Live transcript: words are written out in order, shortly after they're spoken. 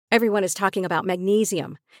Everyone is talking about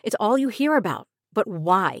magnesium. It's all you hear about. But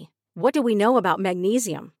why? What do we know about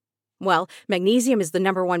magnesium? Well, magnesium is the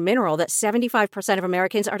number one mineral that 75% of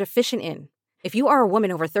Americans are deficient in. If you are a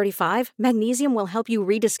woman over 35, magnesium will help you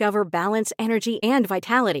rediscover balance, energy, and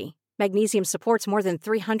vitality. Magnesium supports more than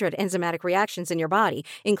 300 enzymatic reactions in your body,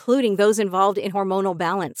 including those involved in hormonal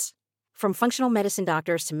balance. From functional medicine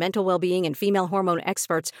doctors to mental well-being and female hormone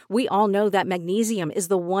experts, we all know that magnesium is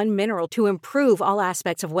the one mineral to improve all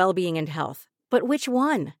aspects of well-being and health. But which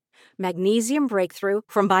one? Magnesium Breakthrough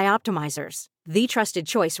from Bioptimizers, the trusted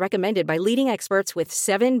choice recommended by leading experts with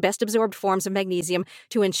 7 best-absorbed forms of magnesium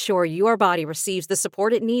to ensure your body receives the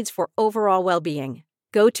support it needs for overall well-being.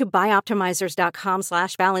 Go to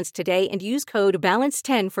bioptimizers.com/balance today and use code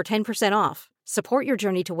BALANCE10 for 10% off. Support your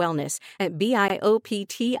journey to wellness at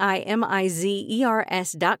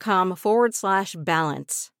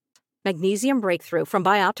bioptimizers.com/balance. Magnesium Breakthrough from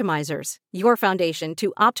Bioptimizers, your foundation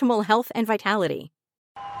to optimal health and vitality.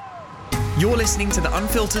 You're listening to the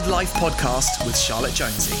Unfiltered Life podcast with Charlotte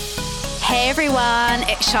Jonesy. Hey everyone,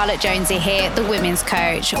 it's Charlotte Jonesy here, the women's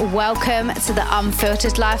coach. Welcome to the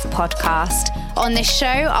Unfiltered Life podcast. On this show,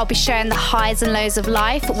 I'll be sharing the highs and lows of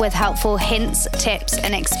life with helpful hints, tips,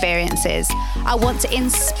 and experiences. I want to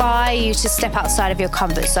inspire you to step outside of your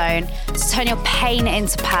comfort zone, to turn your pain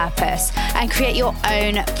into purpose, and create your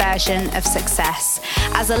own version of success.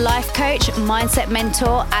 As a life coach, mindset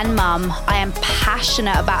mentor, and mum, I am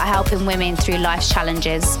passionate about helping women through life's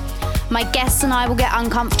challenges. My guests and I will get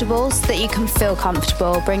uncomfortable so that you can feel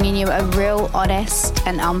comfortable, bringing you a real, honest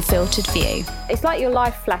and unfiltered view. It's like your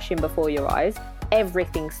life flashing before your eyes.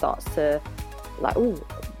 Everything starts to like, oh,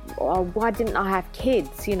 why didn't I have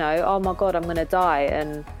kids? You know, oh my God, I'm going to die.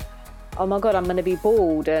 And oh my God, I'm going to be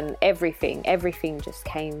bald. And everything just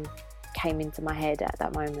came into my head at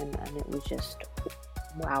that moment. And it was just,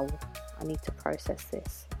 wow, I need to process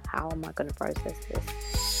this. How am I going to process this?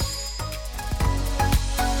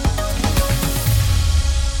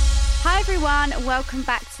 Hi everyone, welcome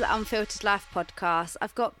back to the Unfiltered Life podcast.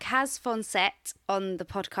 I've got Kaz Fonsett on the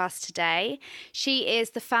podcast today. She is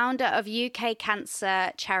the founder of UK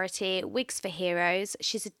cancer charity Wigs for Heroes.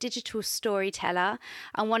 She's a digital storyteller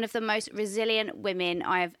and one of the most resilient women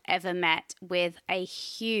I have ever met, with a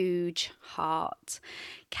huge heart.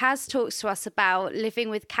 Kaz talks to us about living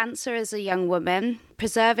with cancer as a young woman,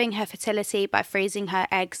 preserving her fertility by freezing her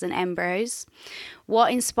eggs and embryos,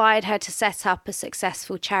 what inspired her to set up a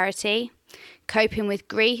successful charity, coping with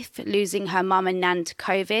grief, losing her mum and nan to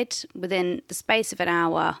COVID within the space of an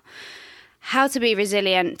hour, how to be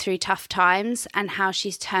resilient through tough times, and how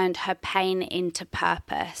she's turned her pain into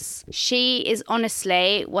purpose. She is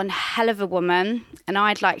honestly one hell of a woman, and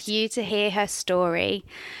I'd like you to hear her story.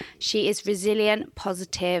 She is resilient,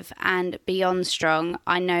 positive, and beyond strong.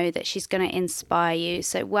 I know that she's going to inspire you.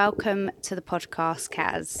 So welcome to the podcast,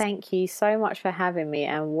 Kaz. Thank you so much for having me.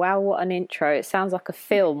 And wow, what an intro. It sounds like a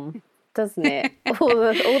film, doesn't it?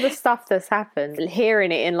 all the stuff that's happened.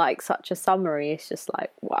 Hearing it in like such a summary, it's just like,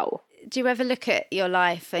 wow. Do you ever look at your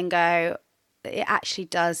life and go, it actually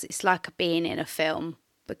does, it's like being in a film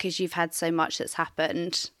because you've had so much that's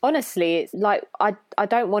happened? Honestly, it's like, I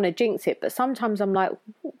don't want to jinx it, but sometimes I'm like,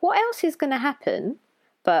 what else is going to happen?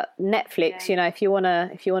 But Netflix, you know, if you want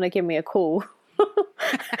to give me a call,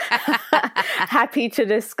 happy to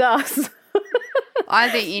discuss. I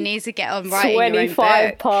think you need to get on writing your own book.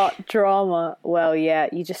 25-part drama. Well, yeah,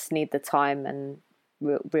 you just need the time and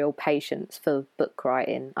real patience for book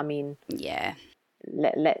writing. I mean, yeah.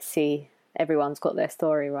 Let's see. Everyone's got their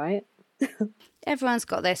story, right? Everyone's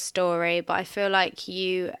got their story, but I feel like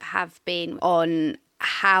you have been on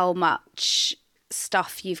how much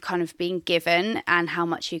stuff you've kind of been given and how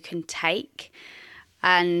much you can take.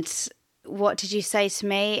 And what did you say to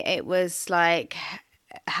me? It was like,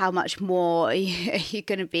 how much more are you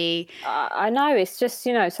going to be? I know. It's just,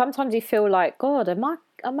 you know, sometimes you feel like, God, am I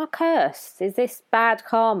cursed? Is this bad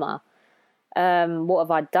karma? What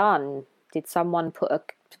have I done? Did someone put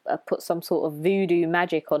some sort of voodoo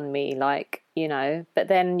magic on me? Like, you know, but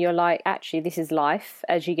then you're like, actually, this is life.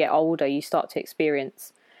 As you get older, you start to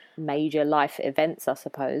experience major life events, I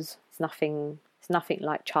suppose. It's nothing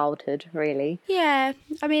like childhood, really. Yeah.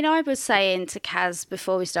 I mean, I was saying to Kaz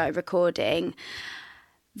before we started recording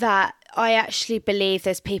that I actually believe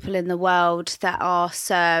there's people in the world that are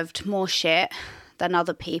served more shit than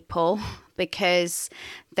other people because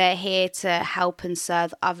they're here to help and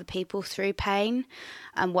serve other people through pain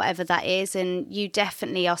and whatever that is. And you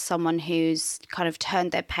definitely are someone who's kind of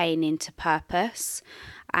turned their pain into purpose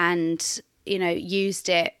and, you know, used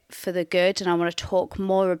it for the good. And I want to talk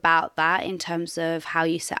more about that in terms of how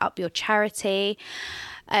you set up your charity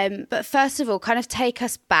But first of all, kind of take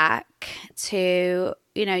us back to,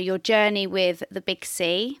 your journey with the big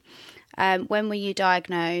C. When were you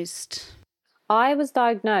diagnosed? I was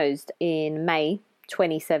diagnosed in May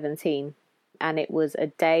 2017, and it was a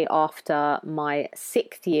day after my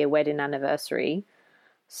 6th year wedding anniversary.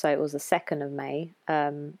 So it was the 2nd of May,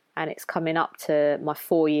 and it's coming up to my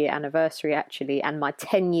 4-year anniversary actually, and my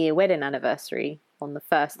 10-year wedding anniversary on the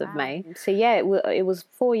 1st of May. So yeah, it was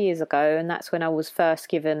 4 years ago, and that's when I was first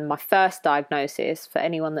given my first diagnosis. For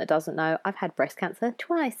anyone that doesn't know, I've had breast cancer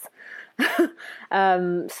twice.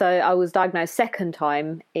 So I was diagnosed second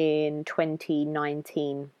time in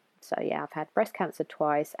 2019. So yeah, I've had breast cancer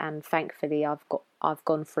twice, and thankfully I've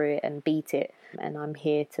gone through it and beat it, and I'm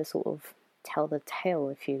here to sort of tell the tale,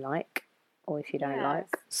 if you like, or if you don't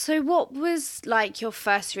like. So what was like your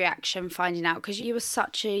first reaction finding out? Because you are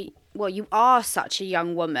such a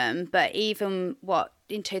young woman, but even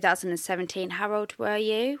in 2017, how old were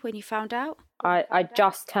you when you found out? I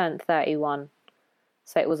just turned 31.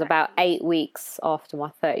 So it was about 8 weeks after my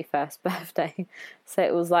 31st birthday. So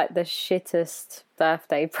it was like the shittest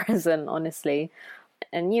birthday present, honestly.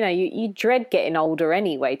 And, you dread getting older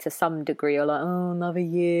anyway, to some degree. You're like, oh, another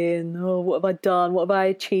year. And, oh, what have I done? What have I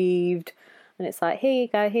achieved? And it's like, here you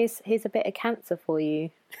go. Here's a bit of cancer for you.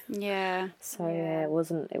 Yeah. So yeah, it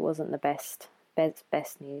wasn't the best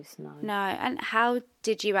news. No. No. And how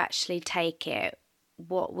did you actually take it?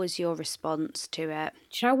 What was your response to it?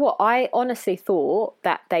 Do you know what? I honestly thought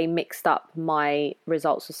that they mixed up my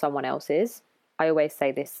results with someone else's. I always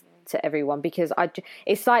say this to everyone, because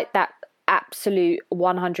it's like that absolute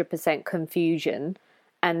 100% confusion,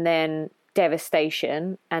 and then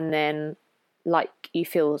devastation, and then like you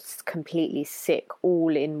feel completely sick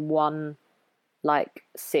all in one like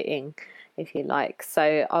sitting, if you like.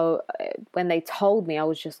 So when they told me, I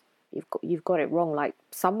was just, you've got it wrong. Like,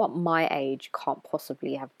 someone my age can't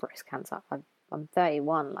possibly have breast cancer. I'm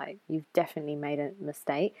 31. Like, you've definitely made a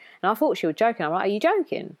mistake. And I thought she was joking. I'm like, are you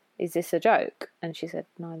joking? Is this a joke? And she said,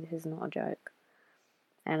 no, this is not a joke.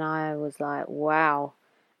 And I was like, wow.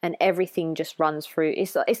 And everything just runs through.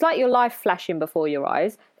 It's like your life flashing before your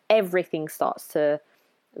eyes. Everything starts to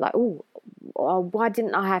like, oh, why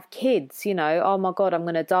didn't I have kids? Oh my God, I'm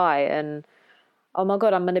going to die. And oh my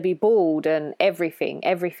God, I'm going to be bald. And everything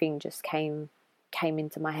just came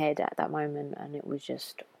into my head at that moment. And it was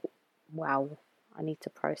just, wow, I need to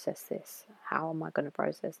process this. How am I going to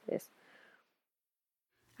process this?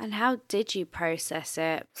 And how did you process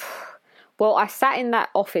it? Well, I sat in that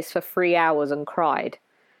office for 3 hours and cried.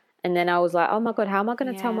 And then I was like, oh my God, how am I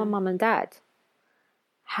going to tell my mum and dad?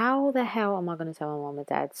 How the hell am I going to tell my mum and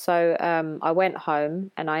dad? So I went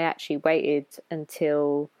home, and I actually waited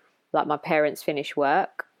until like my parents finished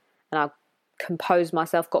work, and I composed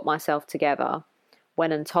myself, got myself together,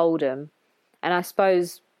 went and told them. And I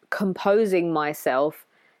suppose composing myself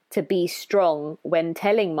to be strong when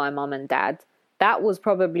telling my mum and dad, that was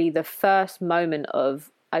probably the first moment of,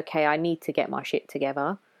 okay, I need to get my shit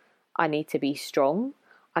together. I need to be strong.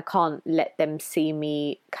 I can't let them see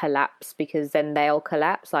me collapse, because then they'll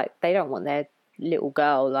collapse. Like, they don't want their little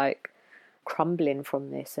girl like crumbling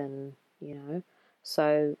from this, and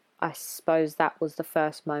So I suppose that was the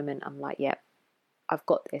first moment. I'm like, yep, I've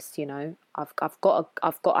got this. I've got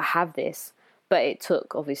to have this. But it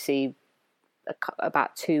took obviously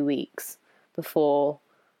about 2 weeks before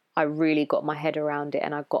I really got my head around it,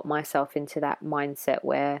 and I got myself into that mindset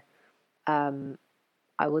where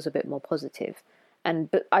I was a bit more positive.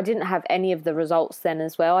 But I didn't have any of the results then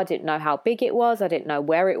as well. I didn't know how big it was. I didn't know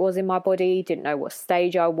where it was in my body. Didn't know what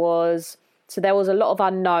stage I was. So there was a lot of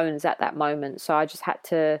unknowns at that moment. So I just had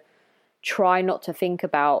to try not to think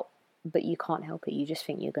about, but you can't help it. You just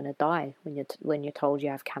think you're going to die when you're told you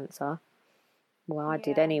have cancer. Well, I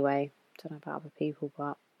did anyway. Don't know about other people,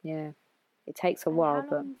 but yeah, it takes a while.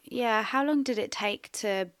 How long did it take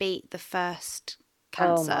to beat the first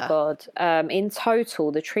cancer? Oh my God. In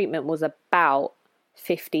total, the treatment was about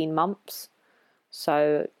 15 months.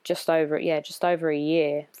 So just over a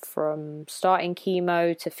year from starting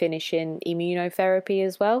chemo to finishing immunotherapy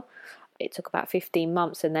as well. It took about 15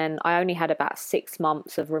 months, and then I only had about 6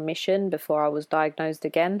 months of remission before I was diagnosed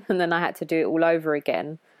again, and then I had to do it all over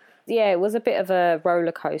again. Yeah, it was a bit of a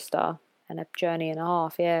roller coaster and a journey and a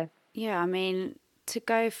half, yeah. Yeah, I mean, to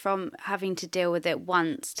go from having to deal with it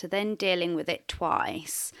once to then dealing with it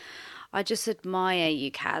twice, I just admire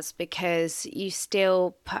you, Kaz, because you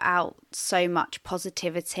still put out so much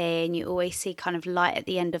positivity, and you always see kind of light at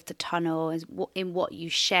the end of the tunnel in what you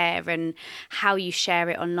share and how you share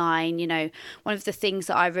it online. One of the things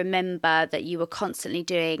that I remember that you were constantly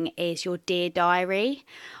doing is your Dear Diary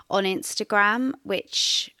on Instagram,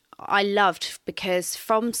 which I loved, because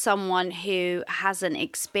from someone who hasn't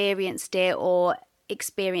experienced it or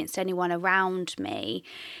experienced anyone around me,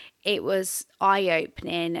 it was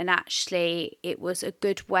eye-opening, and actually it was a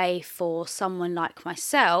good way for someone like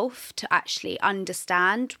myself to actually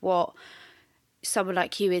understand what someone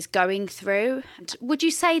like you is going through. Would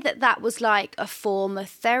you say that that was like a form of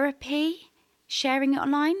therapy, sharing it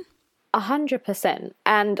online? 100%.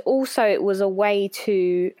 And also it was a way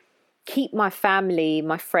to keep my family,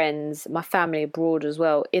 my friends, my family abroad as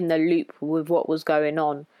well, in the loop with what was going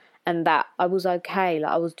on, and that I was okay,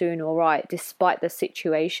 like I was doing all right despite the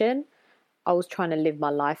situation. I was trying to live my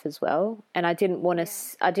life as well, and I didn't want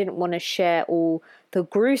to share all the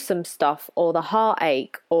gruesome stuff or the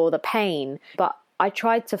heartache or the pain, but I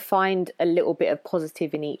tried to find a little bit of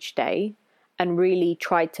positive in each day and really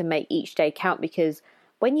tried to make each day count, because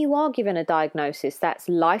when you are given a diagnosis that's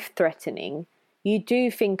life-threatening, you do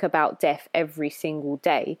think about death every single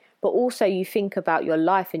day, but also you think about your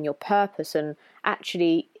life and your purpose, and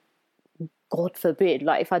actually, God forbid,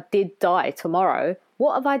 like if I did die tomorrow,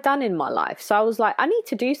 what have I done in my life? So I was like, I need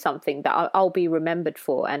to do something that I'll be remembered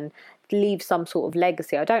for and leave some sort of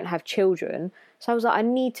legacy. I don't have children. So I was like, I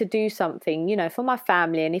need to do something, you know, for my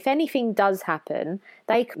family. And if anything does happen,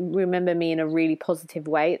 they can remember me in a really positive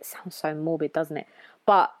way. It sounds so morbid, doesn't it?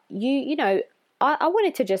 But you know, I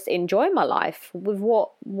wanted to just enjoy my life with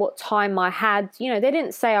what time I had. You know, they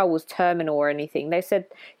didn't say I was terminal or anything. They said,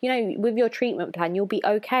 you know, with your treatment plan, you'll be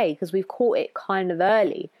okay because we've caught it kind of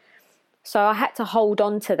early. So I had to hold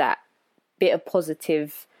on to that bit of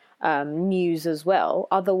positive news as well.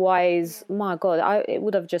 Otherwise, my God, it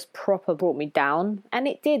would have just proper brought me down. And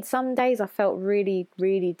it did. Some days I felt really,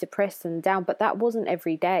 really depressed and down, but that wasn't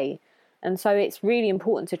every day. And so it's really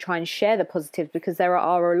important to try and share the positives, because there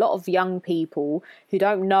are a lot of young people who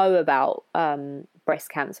don't know about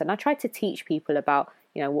breast cancer. And I tried to teach people about,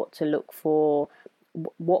 you know, what to look for,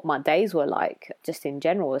 what my days were like, just in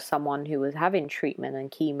general, as someone who was having treatment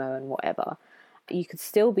and chemo and whatever. You could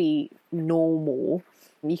still be normal.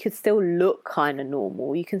 You could still look kind of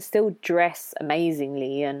normal. You can still dress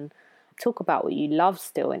amazingly and talk about what you love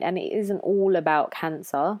still. And it isn't all about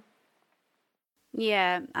cancer.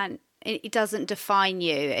 Yeah, and it doesn't define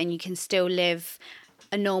you, and you can still live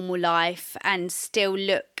a normal life and still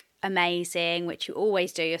look amazing, which you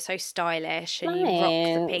always do. You're so stylish and you rock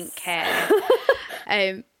the pink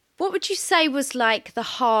hair. What would you say was like the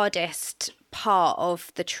hardest part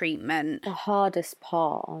of the treatment? The hardest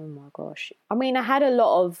part? Oh my gosh. I mean, I had a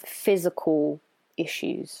lot of physical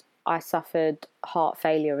issues. I suffered heart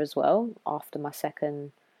failure as well after my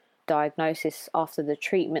second diagnosis. After the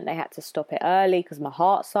treatment, they had to stop it early because my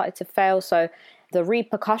heart started to fail. So the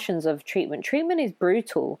repercussions of treatment is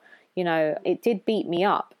brutal. You know, it did beat me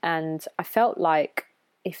up, and I felt like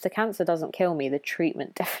if the cancer doesn't kill me, the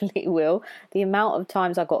treatment definitely will. The amount of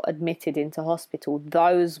times I got admitted into hospital,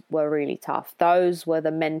 those were really tough. Those were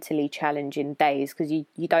the mentally challenging days, because you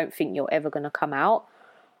don't think you're ever going to come out.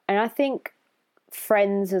 And I think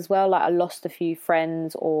friends as well, like I lost a few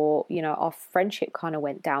friends, or, you know, our friendship kind of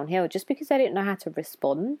went downhill just because they didn't know how to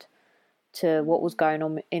respond to what was going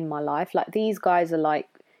on in my life. Like, these guys are like,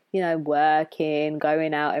 you know, working,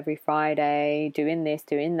 going out every Friday, doing this,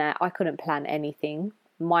 doing that. I couldn't plan anything.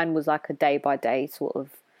 Mine was like a day-by-day sort of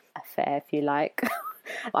affair, if you like.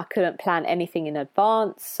 I couldn't plan anything in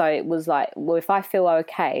advance. So it was like, well, if I feel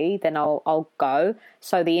okay, then I'll go.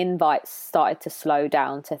 So the invites started to slow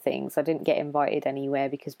down to things. I didn't get invited anywhere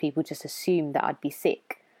because people just assumed that I'd be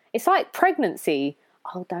sick. It's like pregnancy.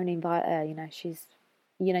 Oh, don't invite her. You know, she's,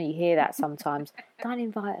 you know, you hear that sometimes. Don't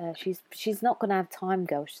invite her. She's not going to have time,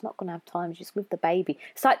 girl. She's not going to have time. She's with the baby.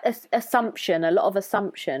 It's like assumption, a lot of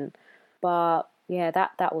assumption. But yeah,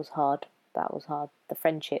 that was hard. That was hard. The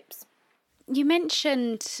friendships. You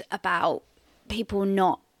mentioned about people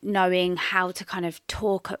not knowing how to kind of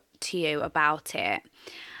talk to you about it.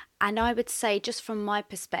 And I would say, just from my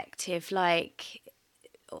perspective, like,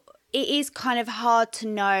 it is kind of hard to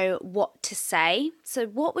know what to say. So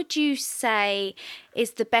what would you say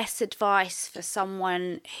is the best advice for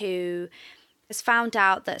someone who has found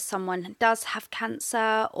out that someone does have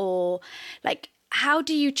cancer, or like, how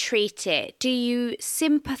do you treat it? Do you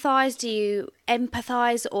sympathise? Do you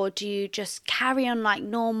empathise? Or do you just carry on like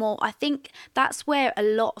normal? I think that's where a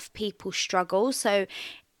lot of people struggle. So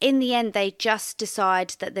in the end, they just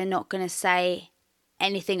decide that they're not going to say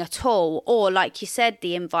anything at all. Or like you said,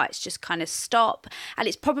 the invites just kind of stop. And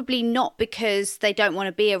it's probably not because they don't want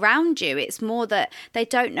to be around you. It's more that they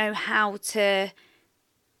don't know how to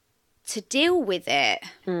deal with it.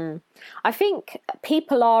 I think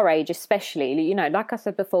people our age especially, you know, like I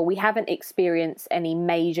said before, we haven't experienced any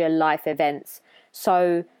major life events.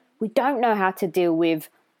 So We don't know how to deal with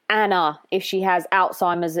Anna if she has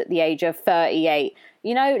Alzheimer's at the age of 38.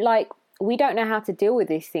 You know, like, we don't know how to deal with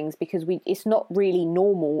these things because it's not really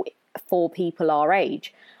normal for people our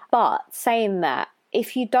age. But saying that,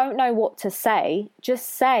 if you don't know what to say,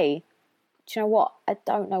 just say, do you know what? I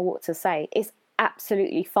don't know what to say. It's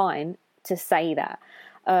absolutely fine to say that.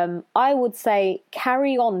 I would say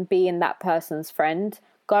carry on being that person's friend.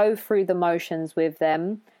 Go through the motions with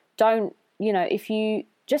them. Don't, you know, if you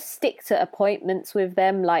just stick to appointments with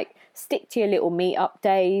them, like stick to your little meetup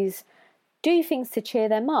days, do things to cheer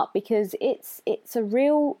them up, because it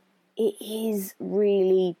is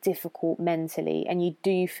really difficult mentally, and you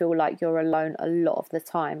do feel like you're alone a lot of the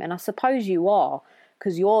time. And I suppose you are,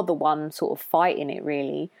 because you're the one sort of fighting it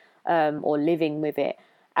really, or living with it.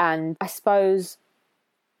 And I suppose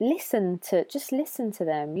listen to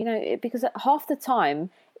them, you know, because half the time,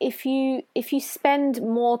 if you spend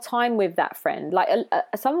more time with that friend, like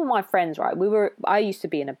some of my friends, right, I used to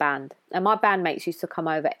be in a band, and my bandmates used to come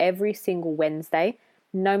over every single Wednesday,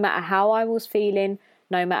 no matter how I was feeling,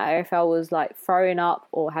 no matter if I was like throwing up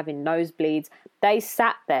or having nosebleeds, they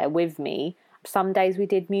sat there with me. Some days we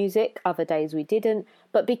did music, other days we didn't,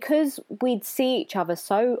 but because we'd see each other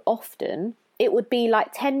so often, it would be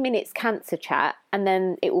like 10 minutes cancer chat, and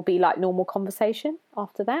then it will be like normal conversation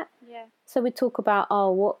after that. Yeah. So we'd talk about,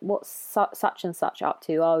 what's such and such up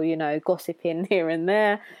to, you know, gossiping here and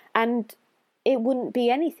there, and it wouldn't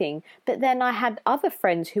be anything. But then I had other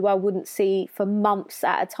friends who I wouldn't see for months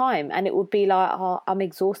at a time, and it would be like, I'm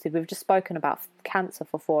exhausted. We've just spoken about cancer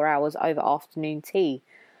for 4 hours over afternoon tea.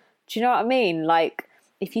 Do you know what I mean? Like,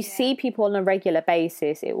 if you see people on a regular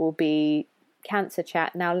basis, it will be cancer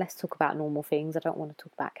chat. Now let's talk about normal things. I don't want to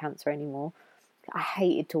talk about cancer anymore. I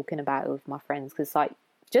hated talking about it with my friends, because like,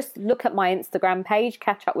 just look at my Instagram page,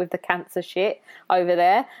 catch up with the cancer shit over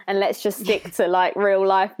there, and let's just stick to like real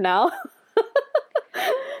life now.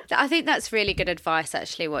 I think that's really good advice,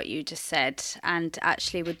 actually, what you just said, and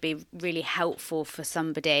actually would be really helpful for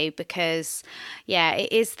somebody, because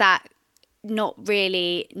it is that not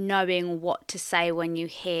really knowing what to say when you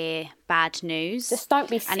hear bad news. Just don't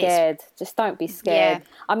be scared. Just don't be scared. Yeah.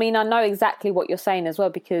 I mean, I know exactly what you're saying as well,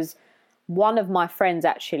 because one of my friends,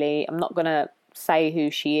 actually, I'm not going to say who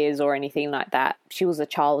she is or anything like that. She was a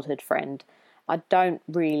childhood friend. I don't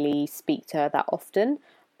really speak to her that often,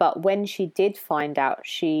 but when she did find out,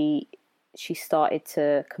 she started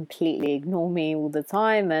to completely ignore me all the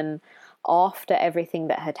time. And after everything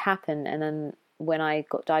that had happened, and then when I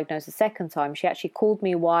got diagnosed the second time, she actually called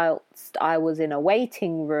me whilst I was in a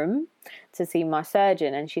waiting room to see my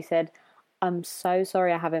surgeon, and she said, I'm so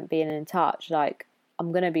sorry I haven't been in touch. Like,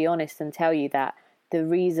 I'm going to be honest and tell you that the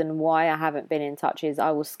reason why I haven't been in touch is I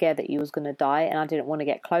was scared that you was going to die, and I didn't want to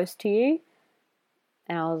get close to you.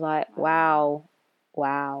 And I was like, wow.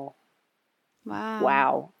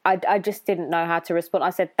 I just didn't know how to respond. I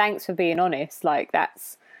said, thanks for being honest. Like,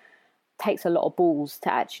 takes a lot of balls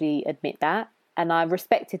to actually admit that. And I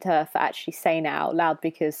respected her for actually saying it out loud,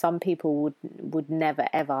 because some people would never,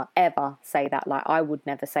 ever, ever say that. Like, I would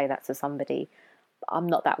never say that to somebody. I'm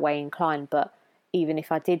not that way inclined, but even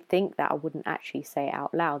if I did think that, I wouldn't actually say it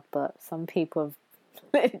out loud. But some people have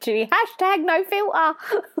literally #no filter.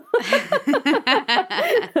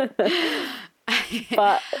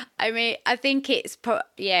 But I mean, I think it's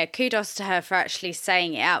kudos to her for actually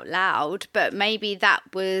saying it out loud, but maybe that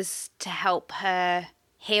was to help her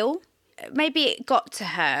heal. Maybe it got to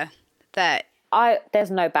her that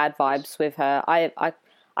there's no bad vibes with her.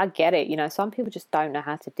 I get it, you know, some people just don't know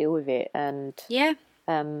how to deal with it, and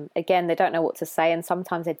again, they don't know what to say, and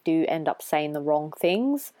sometimes they do end up saying the wrong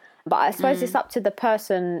things. But I suppose it's up to the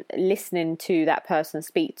person listening to that person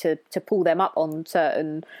speak to pull them up on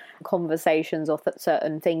certain conversations or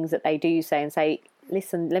certain things that they do say, and say,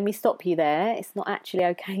 listen, let me stop you there. It's not actually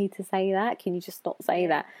okay to say that. Can you just not say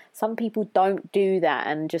that? Some people don't do that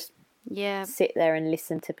and just sit there and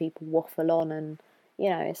listen to people waffle on, and you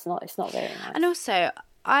know, it's not very nice. And also,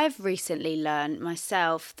 I've recently learned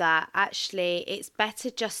myself that actually it's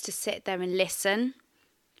better just to sit there and listen,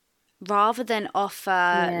 rather than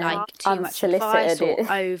offer like too much advice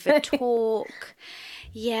or over talk.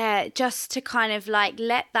 Just to kind of like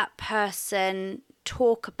let that person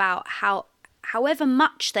talk about however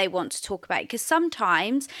much they want to talk about it. Because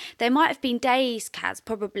sometimes there might have been days, Kaz,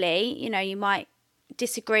 probably, you know, you might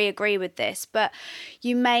agree with this, but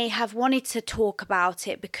you may have wanted to talk about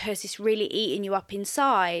it because it's really eating you up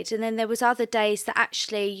inside, and then there was other days that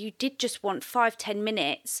actually you did just want 5-10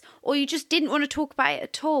 minutes, or you just didn't want to talk about it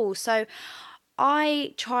at all. So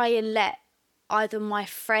I try and let either my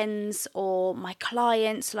friends or my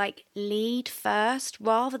clients like lead first,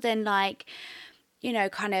 rather than like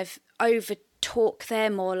kind of over talk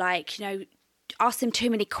them or like, ask them too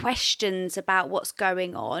many questions about what's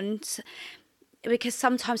going on, because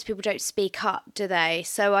sometimes people don't speak up, do they?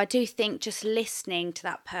 So I do think just listening to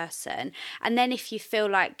that person, and then if you feel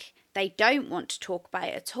like they don't want to talk about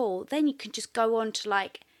it at all, then you can just go on to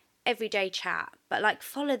like everyday chat, but like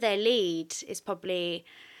follow their lead is probably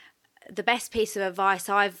the best piece of advice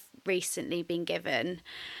I've recently been given.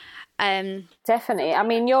 Definitely. I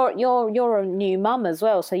mean, you're a new mum as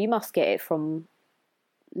well, so you must get it from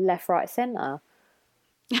left, right, centre.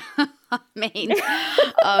 I mean,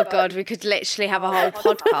 oh God, we could literally have a whole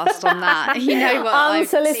podcast on that. You know what?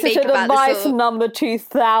 Unsolicited advice number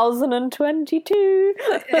 2022.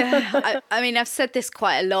 I mean, I've said this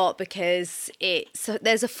quite a lot because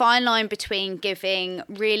there's a fine line between giving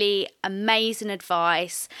really amazing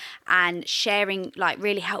advice and sharing like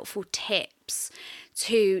really helpful tips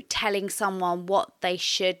to telling someone what they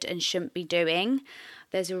should and shouldn't be doing.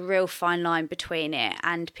 There's a real fine line between it,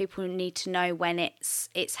 and people need to know when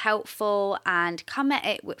it's helpful and come at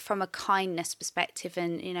it from a kindness perspective.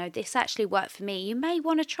 And, this actually worked for me. You may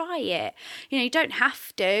want to try it. You don't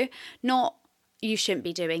have to. Not, you shouldn't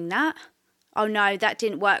be doing that. Oh no, that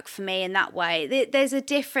didn't work for me in that way. There's a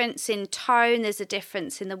difference in tone. There's a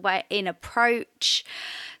difference in the way, in approach.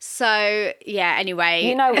 So yeah, anyway.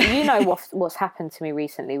 You know what's happened to me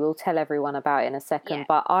recently. We'll tell everyone about it in a second. Yeah.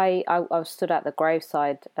 But I stood at the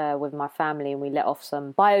graveside with my family, and we let off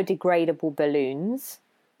some biodegradable balloons,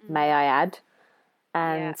 may I add.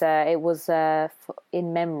 And it was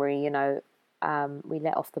in memory, we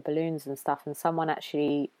let off the balloons and stuff. And someone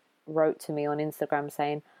actually wrote to me on Instagram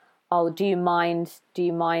saying, "Oh, do you mind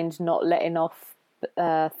not letting off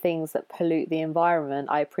things that pollute the environment?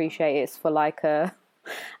 I appreciate it's for like a..."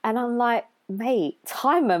 And I'm like, mate,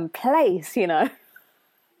 time and place,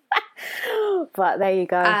 But there you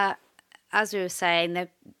go. As we were saying,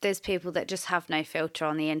 there's people that just have no filter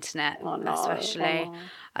on the internet, especially. Oh, no.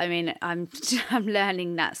 I mean, I'm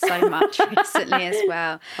learning that so much recently as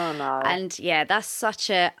well. Oh no! And yeah, that's such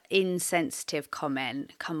a insensitive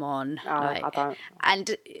comment. Come on, I don't. And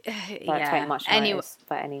don't take much notice,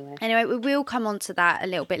 but anyway, we will come on to that a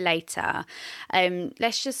little bit later.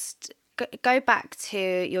 Let's just go back to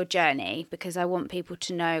your journey, because I want people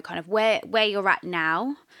to know kind of where you're at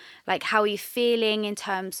now. Like, how are you feeling in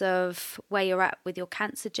terms of where you're at with your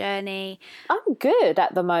cancer journey? I'm good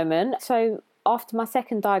at the moment. So after my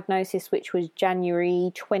second diagnosis, which was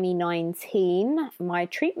January 2019, my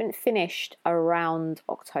treatment finished around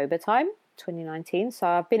October time, 2019. So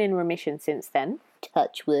I've been in remission since then.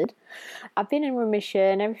 Touch wood. I've been in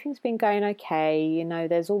remission. Everything's been going okay.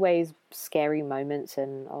 There's always scary moments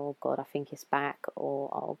and, oh God, I think it's back, or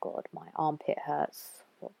oh God, my armpit hurts.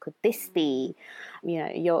 What could this be?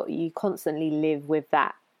 You constantly live with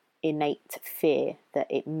that innate fear that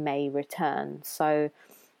it may return. So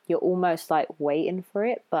you're almost like waiting for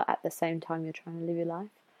it, but at the same time you're trying to live your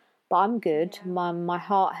life. But I'm good. Yeah. My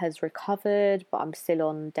heart has recovered, but I'm still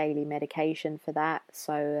on daily medication for that.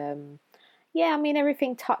 So yeah, I mean,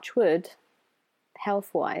 everything, touch wood,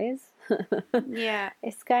 health-wise. Yeah,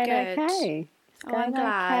 it's going good. Okay. It's going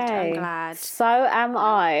I'm glad. So am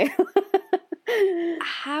I.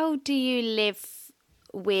 How do you live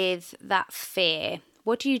with that fear?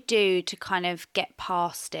 What do you do to kind of get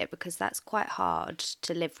past it? Because that's quite hard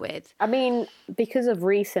to live with. I mean, because of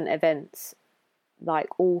recent events, like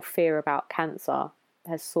all fear about cancer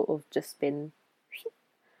has sort of just been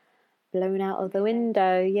blown out of the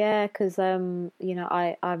window. Yeah, because I'm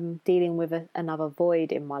dealing with another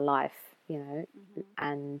void in my life,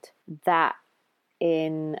 and that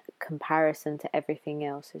in comparison to everything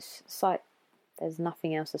else is like there's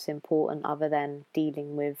nothing else that's important other than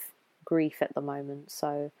dealing with grief at the moment.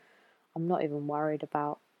 So I'm not even worried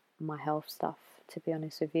about my health stuff, to be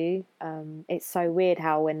honest with you. It's so weird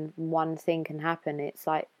how when one thing can happen, it's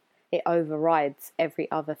like it overrides every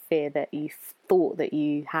other fear that you thought that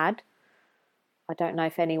you had. I don't know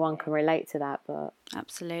if anyone can relate to that, but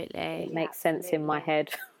absolutely, it makes sense in my head.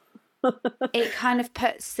 It kind of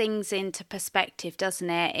puts things into perspective, doesn't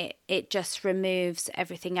it? It just removes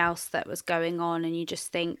everything else that was going on, and you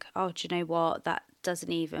just think, oh, do you know what? That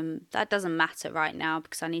doesn't matter right now,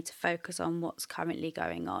 because I need to focus on what's currently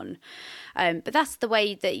going on. But that's the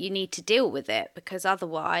way that you need to deal with it, because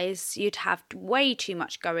otherwise you'd have way too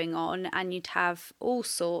much going on, and you'd have all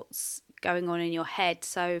sorts going on in your head.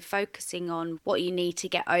 So focusing on what you need to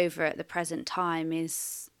get over at the present time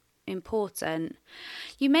is important.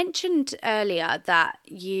 You mentioned earlier that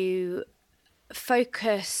you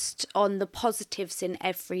focused on the positives in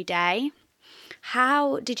every day.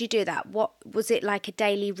 How did you do that? What was it, like a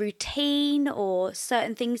daily routine or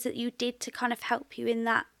certain things that you did to kind of help you in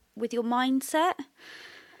that with your mindset?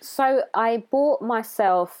 So I bought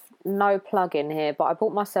myself, no plug in here, but I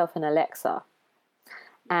bought myself an Alexa.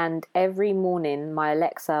 And every morning my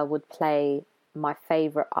Alexa would play my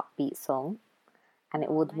favourite upbeat song, and it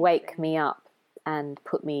would wake me up and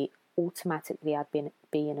put me automatically, I'd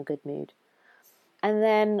be in a good mood. And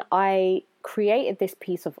then I created this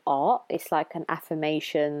piece of art. It's like an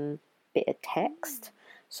affirmation bit of text.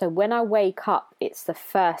 So when I wake up, it's the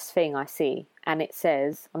first thing I see. And it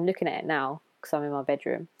says, I'm looking at it now because I'm in my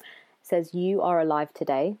bedroom. It says, "You are alive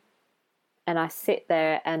today." And I sit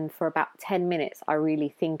there and for about 10 minutes, I really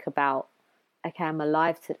think about, okay, I'm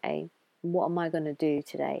alive today. What am I going to do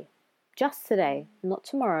today? Just today, not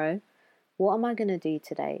tomorrow. What am I going to do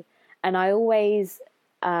today? And I always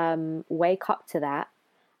wake up to that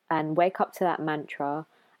mantra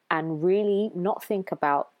and really not think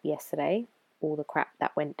about yesterday, all the crap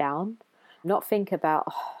that went down, not think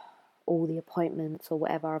about all the appointments or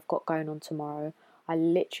whatever I've got going on tomorrow. I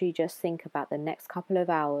literally just think about the next couple of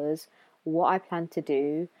hours, what I plan to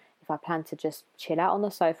do. If I plan to just chill out on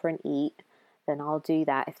the sofa and eat, then I'll do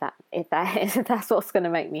that. If that's what's going to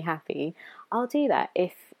make me happy, I'll do that.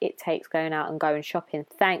 If it takes going out and going shopping,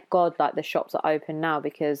 thank God like the shops are open now,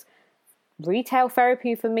 because retail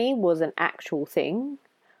therapy for me was an actual thing.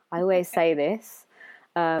 I always say this.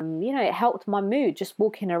 It helped my mood just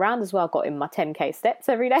walking around as well. I got in my 10k steps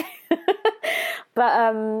every day.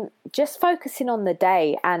 But just focusing on the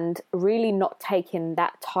day and really not taking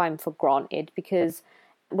that time for granted, because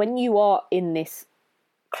when you are in this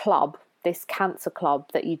club, this cancer club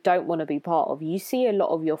that you don't want to be part of, you see a lot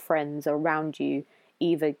of your friends around you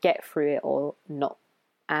either get through it or not.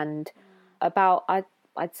 And about,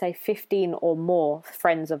 I'd say 15 or more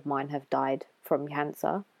friends of mine have died from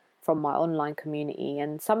cancer, from my online community,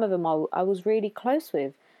 and some of them I was really close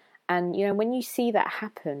with. And when you see that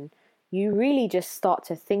happen, you really just start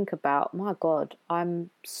to think about, my God,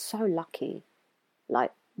 I'm so lucky.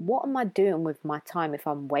 Like, what am I doing with my time if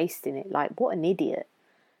I'm wasting it? Like, what an idiot.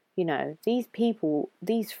 These people,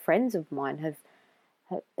 these friends of mine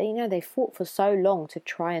they fought for so long to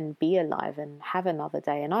try and be alive and have another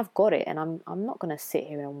day, and I've got it, and I'm not going to sit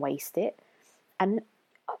here and waste it. And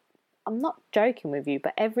I'm not joking with you,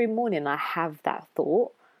 but every morning I have that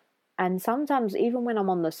thought. And sometimes even when I'm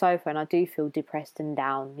on the sofa and I do feel depressed and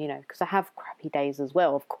down, because I have crappy days as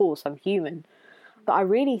well, of course, I'm human. But I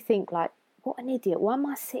really think, like, what an idiot. Why am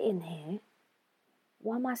I sitting here?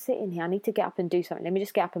 I need to get up and do something. Let me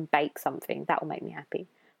just get up and bake something. That will make me happy.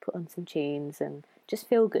 Put on some tunes and just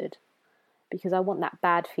feel good, because I want that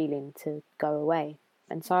bad feeling to go away.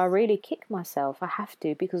 And so I really kick myself. I have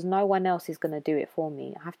to, because no one else is going to do it for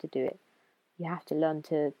me. I have to do it. You have to learn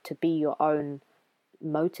to be your own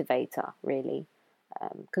motivator, really,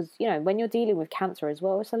 because when you're dealing with cancer as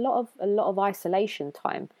well, it's a lot of isolation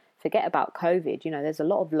time. Forget about COVID. There's a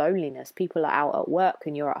lot of loneliness. People are out at work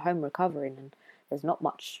and you're at home recovering, and there's not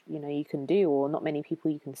much you can do, or not many people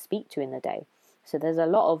you can speak to in the day. So there's a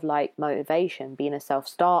lot of motivation, being a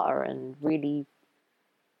self-starter and really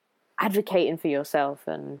advocating for yourself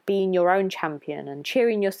and being your own champion and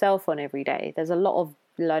cheering yourself on every day. There's a lot of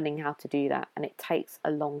learning how to do that, and it takes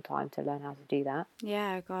a long time to learn how to do that.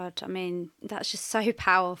 Yeah, God, I mean, that's just so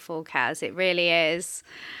powerful, Kaz. It really is.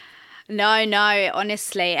 No,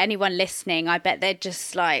 honestly, anyone listening, I bet they're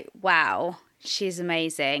just like, wow, she's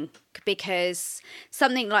amazing. Because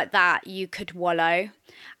something like that, you could wallow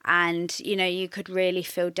and, you could really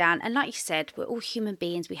feel down. And like you said, we're all human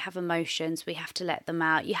beings. We have emotions. We have to let them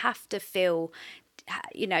out. You have to feel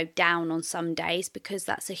down on some days, because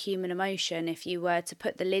that's a human emotion. If you were to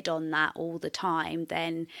put the lid on that all the time,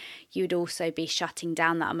 then you'd also be shutting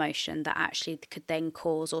down that emotion that actually could then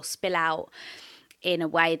cause or spill out in a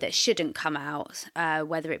way that shouldn't come out,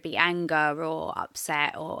 whether it be anger or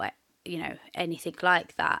upset or anything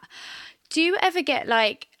like that. Do you ever get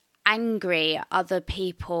angry at other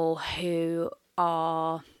people who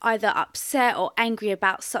are either upset or angry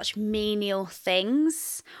about such menial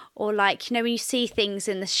things, or when you see things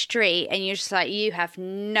in the street and you're just like, you have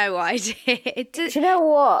no idea? Do you know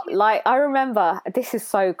what? I remember, this is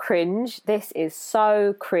so cringe. I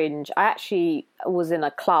actually was in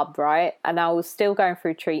a club, right? And I was still going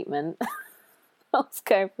through treatment. I was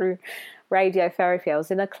going through radiotherapy. I was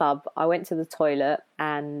in a club. I went to the toilet,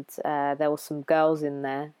 and there were some girls in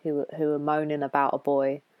there who were moaning about a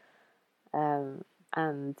boy. And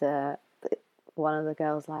one of the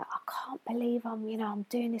girls I can't believe I'm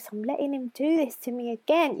doing this. I'm letting him do this to me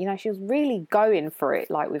again. She was really going for it,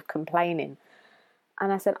 with complaining.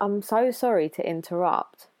 And I said, I'm so sorry to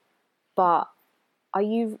interrupt, but are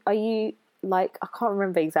you like, I can't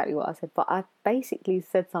remember exactly what I said, but I basically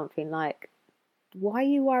said something like, why are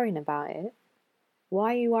you worrying about it?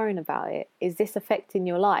 Why are you worrying about it? Is this affecting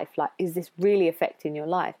your life? Like, is this really affecting your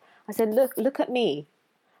life? I said, look at me.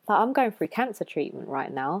 Like, I'm going through cancer treatment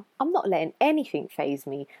right now. I'm not letting anything faze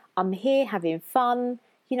me. I'm here having fun.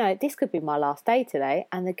 You know, this could be my last day today.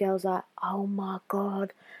 And the girl's like, oh my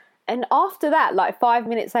God. And after that, like 5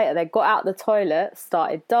 minutes later, they got out the toilet,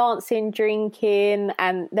 started dancing, drinking,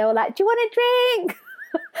 and they were like, do you want a drink?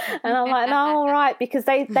 And I'm like, no, I'm all right. Because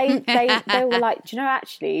they were like, do you know,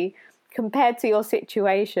 actually, compared to your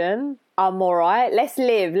situation, I'm all right. Let's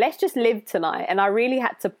live. Let's just live tonight. And I really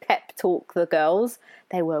had to pep talk the girls.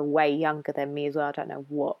 They were way younger than me as well. I don't know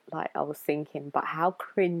what like I was thinking, but how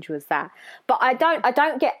cringe was that? But I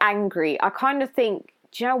don't get angry. I kind of think,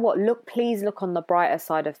 do you know what? Please look on the brighter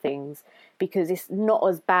side of things, because it's not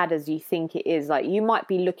as bad as you think it is. Like, you might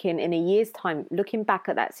be looking in a year's time, looking back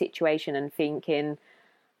at that situation and thinking,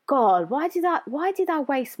 God, why did I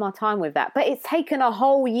waste my time with that? But it's taken a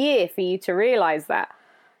whole year for you to realize that.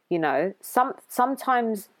 You know,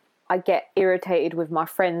 sometimes I get irritated with my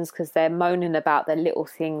friends because they're moaning about their little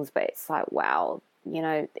things, but it's like, wow, you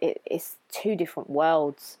know, it's two different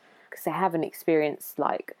worlds, because they haven't experienced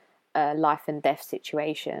like a life and death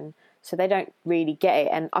situation, so they don't really get it.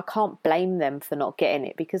 And I can't blame them for not getting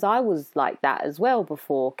it, because I was like that as well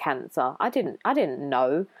before cancer. I didn't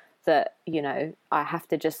know that, you know, I have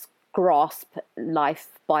to just grasp life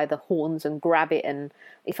by the horns and grab it, and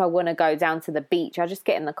if I want to go down to the beach, I just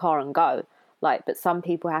get in the car and go. Like, but some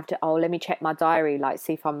people have to, oh, let me check my diary, like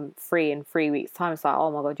see if I'm free in 3 weeks time. It's like,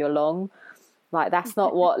 oh my God, you're long. Like, that's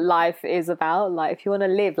not what life is about. Like, if you want to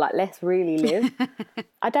live, like, let's really live.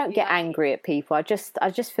 I don't get angry at people. I just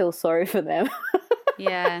feel sorry for them.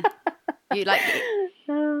 Yeah. You like,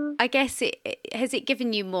 I guess has it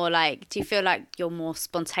given you more, like, do you feel like you're more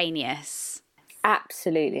spontaneous?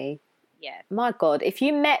 Absolutely. Yeah. My God, if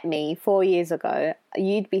you met me 4 years ago,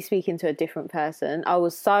 you'd be speaking to a different person. I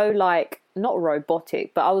was so like, not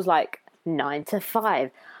robotic, but I was like 9 to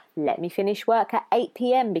 5. Let me finish work at 8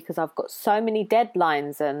 p.m. because I've got so many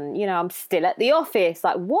deadlines, and, you know, I'm still at the office.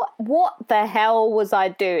 Like, what the hell was I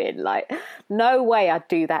doing? Like, no way I'd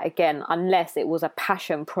do that again unless it was a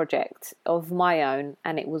passion project of my own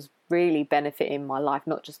and it was really benefiting my life,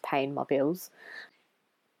 not just paying my bills.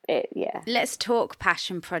 Yeah. Let's talk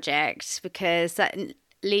passion project, because that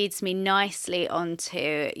leads me nicely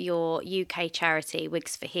onto your UK charity,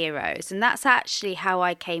 Wigs for Heroes. And that's actually how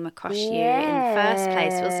I came across you in the first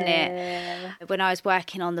place, wasn't it? When I was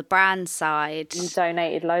working on the brand side. You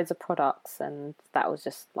donated loads of products, and that was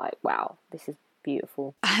just like, wow, this is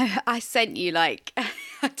beautiful. I sent you like,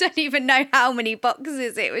 I don't even know how many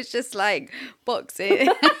boxes. It was just like boxes.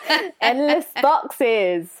 Endless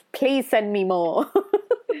boxes. Please send me more.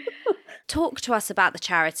 Talk to us about the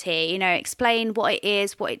charity, you know, explain what it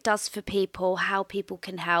is, what it does for people, how people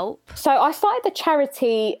can help. So I started the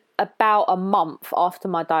charity about a month after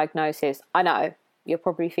my diagnosis. I know, you're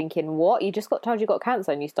probably thinking, what? You just got told you got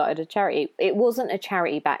cancer and you started a charity. It wasn't a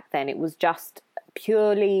charity back then. It was just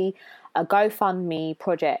purely a GoFundMe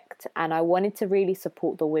project. And I wanted to really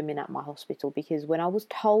support the women at my hospital, because when I was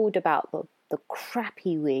told about the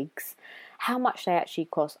crappy wigs, how much they actually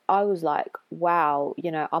cost, I was like, wow, you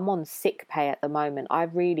know, I'm on sick pay at the moment. I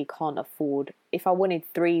really can't afford, if I wanted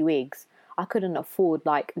 3 wigs, I couldn't afford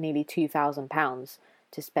like nearly £2,000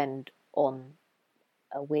 to spend on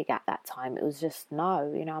a wig at that time. It was just,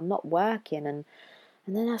 no, you know, I'm not working. And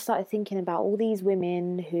then I started thinking about all these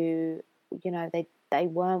women who, you know, they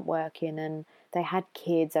weren't working and they had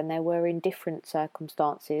kids and they were in different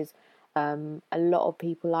circumstances. A lot of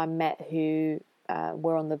people I met who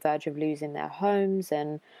were on the verge of losing their homes,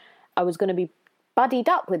 and I was going to be buddied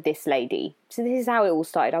up with this lady. So this is how it all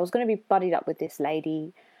started. I was going to be buddied up with this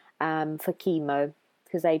lady for chemo,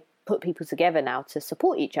 because they put people together now to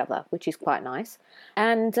support each other, which is quite nice.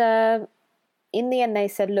 And in the end, they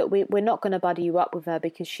said, look, we're not going to buddy you up with her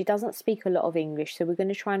because she doesn't speak a lot of English. So we're going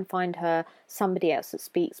to try and find her somebody else that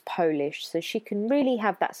speaks Polish so she can really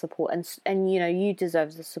have that support. And you know, you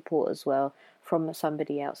deserve the support as well from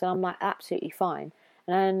somebody else. And I'm like, absolutely fine.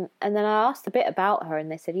 And then I asked a bit about her, and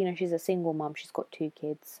they said, you know, she's a single mum. She's got 2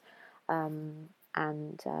 kids.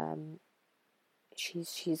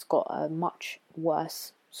 She's got a much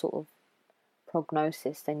worse sort of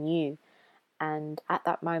prognosis than you. And at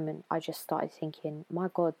that moment, I just started thinking, my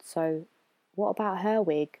God, so what about her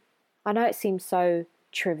wig? I know it seems so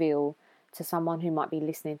trivial to someone who might be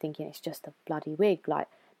listening, thinking it's just a bloody wig. Like,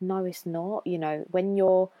 no, it's not. You know, when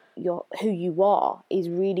you're who you are is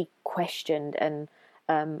really questioned, and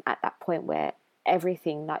at that point where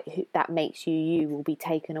everything that makes you will be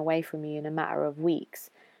taken away from you in a matter of weeks,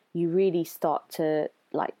 you really start to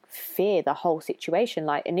like fear the whole situation.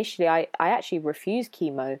 Like initially I actually refused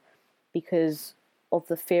chemo because of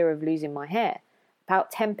the fear of losing my hair.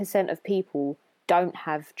 About 10% of people don't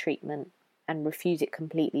have treatment and refuse it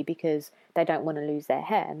completely because they don't want to lose their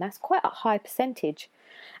hair, and that's quite a high percentage.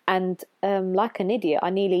 And like an idiot, I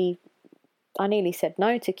nearly said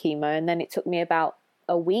no to chemo, and then it took me about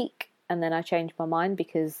a week, and then I changed my mind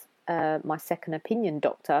because my second opinion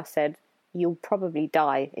doctor said, you'll probably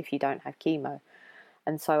die if you don't have chemo.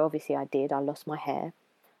 And so obviously I did. I lost my hair.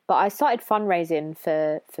 But I started fundraising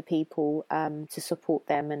for people to support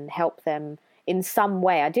them and help them in some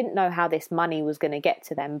way. I didn't know how this money was going to get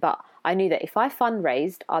to them, but I knew that if I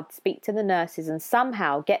fundraised, I'd speak to the nurses and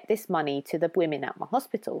somehow get this money to the women at my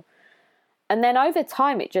hospital. And then over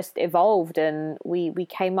time, it just evolved, and we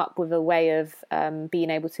came up with a way of being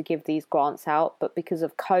able to give these grants out. But because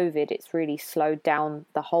of COVID, it's really slowed down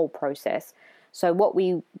the whole process. So what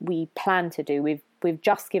we plan to do, we've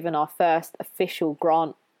just given our first official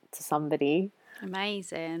grant to somebody.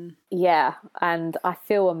 Amazing. Yeah, and I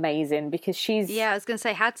feel amazing because she's... Yeah, I was going to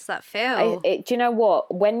say, how does that feel? Do you know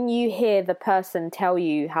what? When you hear the person tell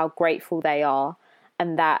you how grateful they are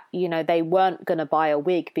and that, you know, they weren't going to buy a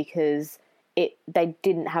wig because they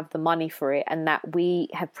didn't have the money for it, and that we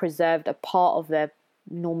have preserved a part of their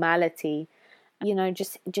normality, you know,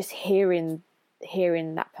 just hearing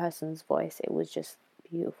that person's voice, it was just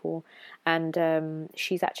beautiful. And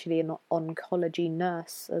she's actually an oncology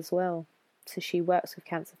nurse as well. So she works with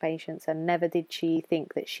cancer patients, and never did she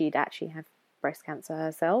think that she'd actually have breast cancer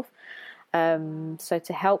herself. So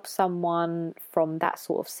to help someone from that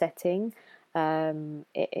sort of setting,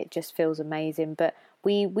 it just feels amazing. But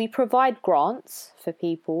we provide grants for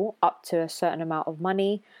people up to a certain amount of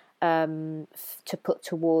money to put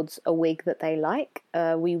towards a wig that they like.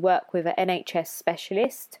 We work with an NHS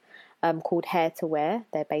specialist called Hair to Wear.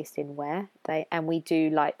 They're based in Ware. And we do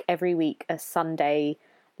like every week a Sunday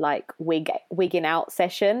like wigging out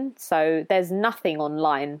session. So there's nothing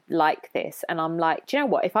online like this. And I'm like, do you know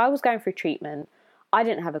what? If I was going through treatment, I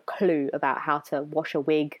didn't have a clue about how to wash a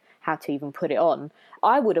wig, how to even put it on.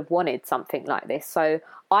 I would have wanted something like this. So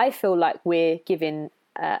I feel like we're giving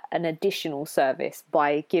an additional service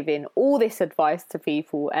by giving all this advice to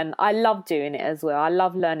people. And I love doing it as well. I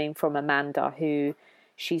love learning from Amanda, who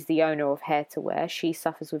she's the owner of Hair to Wear. She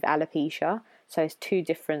suffers with alopecia. So it's two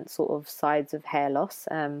different sort of sides of hair loss.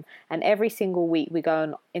 And every single week we go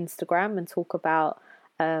on Instagram and talk about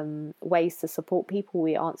ways to support people.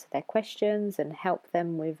 We answer their questions and help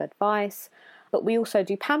them with advice. But we also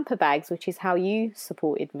do pamper bags, which is how you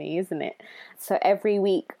supported me, isn't it? So every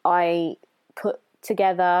week I put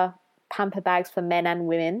together pamper bags for men and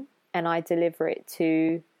women, and I deliver it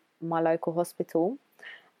to my local hospital.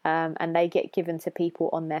 And they get given to people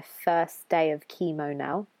on their first day of chemo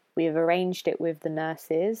now. We have arranged it with the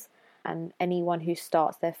nurses, and anyone who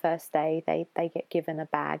starts their first day, they get given a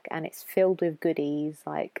bag, and it's filled with goodies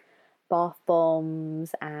like bath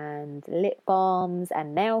bombs and lip balms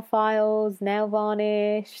and nail files, nail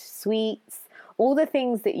varnish, sweets, all the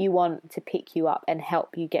things that you want to pick you up and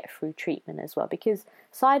help you get through treatment as well. Because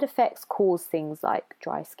side effects cause things like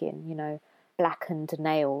dry skin, you know, blackened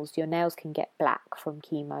nails. Your nails can get black from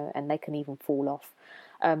chemo and they can even fall off.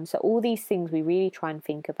 So all these things we really try and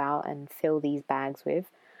think about and fill these bags with.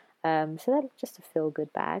 So that's just a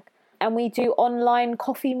feel-good bag. And we do online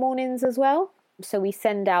coffee mornings as well. So we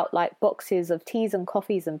send out like boxes of teas and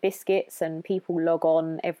coffees and biscuits, and people log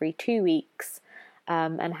on every 2 weeks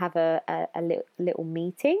and have a little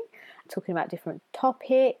meeting talking about different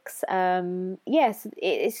topics. Yes,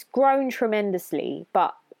 it's grown tremendously,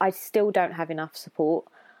 but I still don't have enough support.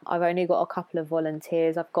 I've only got a couple of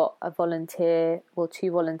volunteers. I've got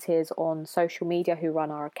two volunteers on social media who run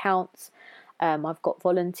our accounts. I've got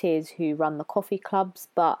volunteers who run the coffee clubs,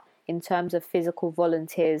 but in terms of physical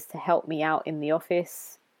volunteers to help me out in the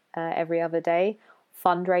office every other day,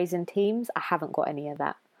 fundraising teams, I haven't got any of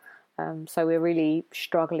that. So we're really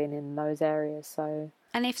struggling in those areas. So,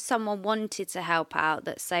 and if someone wanted to help out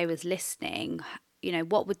that, say, was listening, you know,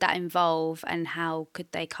 what would that involve and how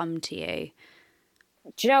could they come to you?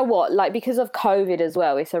 Do you know what? Like, because of COVID as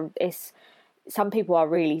well, it's some people are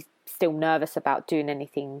really still nervous about doing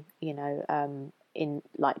anything, you know, in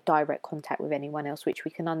like direct contact with anyone else, which we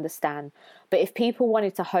can understand. But if people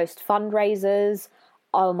wanted to host fundraisers,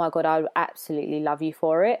 oh my God, I would absolutely love you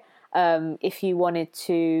for it. If you wanted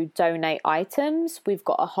to donate items, we've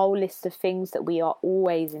got a whole list of things that we are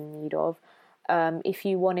always in need of. If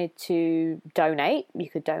you wanted to donate, you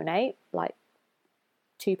could donate like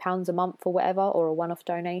 £2 a month or whatever, or a one-off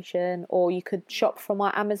donation, or you could shop from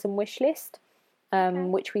our Amazon wish list,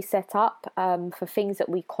 which we set up for things that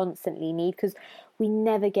we constantly need, because we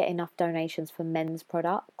never get enough donations for men's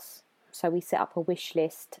products. So we set up a wish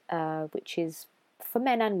list, which is for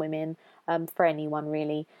men and women, for anyone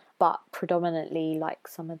really, but predominantly like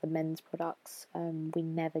some of the men's products we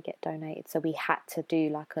never get donated, so we had to do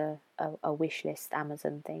like a wish list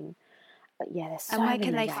Amazon thing. But yeah, there's so many And where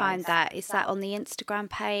can they ways. find that? Is that on the Instagram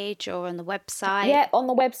page or on the website? Yeah, on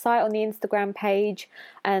the website, on the Instagram page,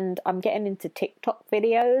 and I'm getting into TikTok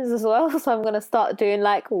videos as well, so I'm going to start doing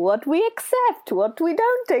like what we accept, what we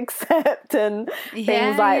don't accept, and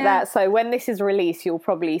things like that. So when this is released, you'll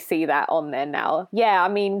probably see that on there now. Yeah, I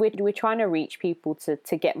mean, we're trying to reach people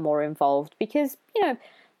to get more involved, because, you know,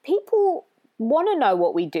 people want to know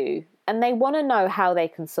what we do, and they want to know how they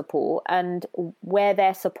can support and where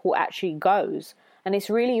their support actually goes. And it's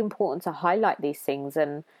really important to highlight these things.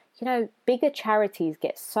 And, you know, bigger charities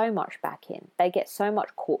get so much back in. They get so much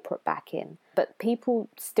corporate back in. But people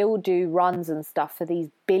still do runs and stuff for these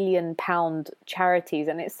 £1 billion charities.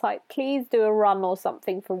 And it's like, please do a run or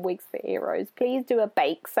something for Wigs for Heroes. Please do a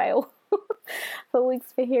bake sale for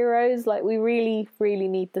Wigs for Heroes. Like, we really, really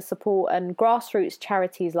need the support. And grassroots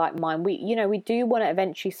charities like mine, we do want to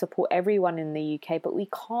eventually support everyone in the UK, but we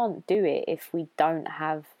can't do it if we don't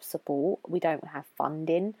have support. We don't have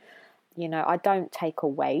funding. You know, I don't take a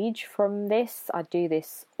wage from this. I do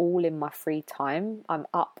this all in my free time. I'm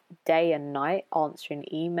up day and night answering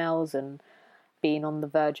emails and being on the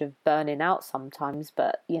verge of burning out sometimes.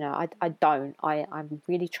 But, you know, I'm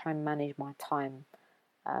really trying to manage my time.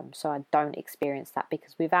 So I don't experience that,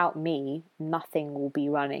 because without me, nothing will be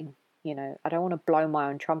running. You know, I don't want to blow my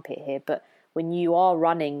own trumpet here, but when you are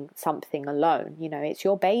running something alone, you know, it's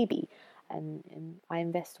your baby, and I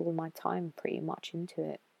invest all my time pretty much into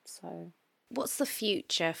it. So, what's the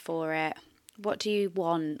future for it? What do you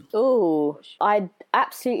want? Oh, I'd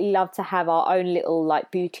absolutely love to have our own little like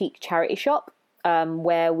boutique charity shop,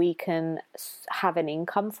 where we can have an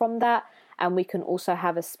income from that. And we can also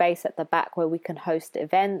have a space at the back where we can host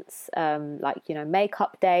events, like, you know,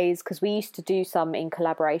 makeup days, because we used to do some in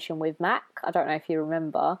collaboration with MAC. I don't know if you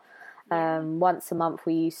remember. Once a month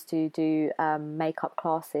we used to do makeup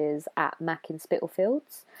classes at MAC in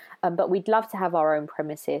Spitalfields. But we'd love to have our own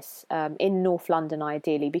premises in North London,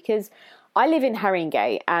 ideally, because I live in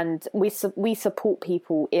Haringey and we support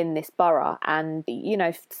people in this borough. And, you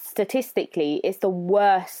know, statistically, it's the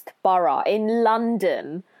worst borough in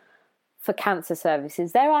London for cancer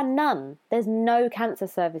services. There are none. There's no cancer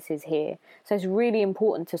services here. So it's really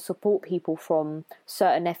important to support people from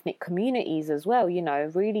certain ethnic communities as well, you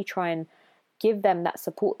know, really try and give them that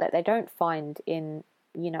support that they don't find in,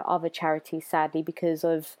 you know, other charities, sadly, because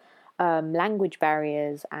of language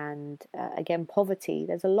barriers and, again, poverty.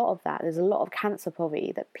 There's a lot of that. There's a lot of cancer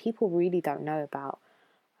poverty that people really don't know about.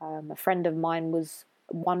 A friend of mine was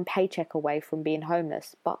one paycheck away from being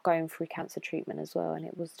homeless, but going through cancer treatment as well, and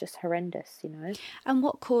it was just horrendous, you know. And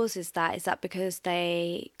what causes that? Is that because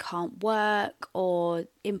they can't work, or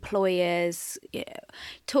employers,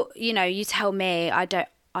 you know, you tell me.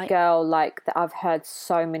 Girl, like, I've heard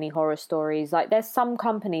so many horror stories. Like, there's some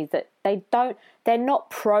companies that they're not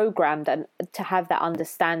programmed to have that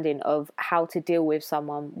understanding of how to deal with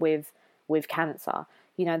someone with cancer.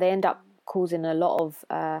 You know, they end up causing a lot of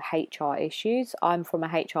HR issues. I'm from a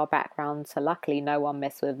HR background, so luckily no one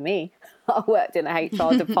messed with me. I worked in a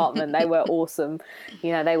HR department. They were awesome.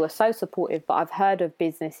 You know, they were so supportive. But I've heard of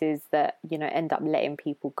businesses that, you know, end up letting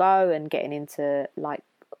people go and getting into like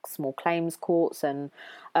small claims courts. And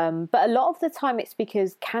but a lot of the time it's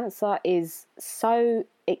because cancer is so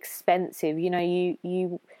expensive. You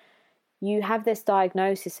know, you have this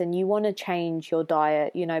diagnosis and you want to change your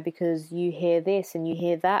diet, you know, because you hear this and you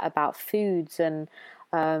hear that about foods and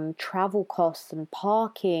travel costs and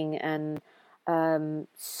parking and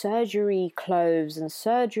surgery clothes and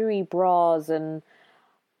surgery bras, and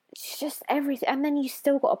it's just everything. And then you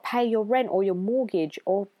still got to pay your rent or your mortgage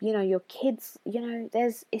or, you know, your kids, you know,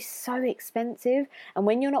 it's so expensive. And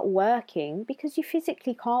when you're not working, because you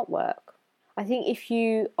physically can't work, I think if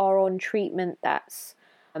you are on treatment that's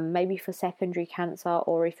maybe for secondary cancer,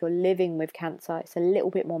 or if you're living with cancer, it's a little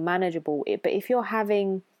bit more manageable. But if you're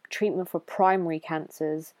having treatment for primary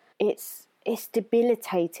cancers, it's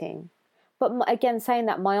debilitating. But again, saying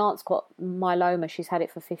that, my aunt's got myeloma. She's had it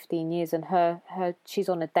for 15 years, and she's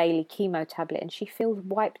on a daily chemo tablet, and she feels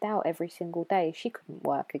wiped out every single day. She couldn't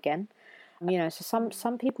work again. You know, so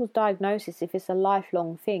some people's diagnosis, if it's a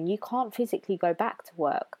lifelong thing, you can't physically go back to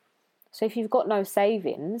work. So if you've got no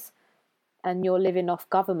savings, and you're living off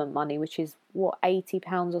government money, which is what,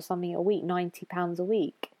 £80 or something a week, £90 a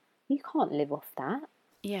week. You can't live off that.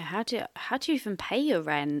 Yeah, how do you even pay your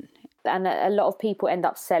rent? And a lot of people end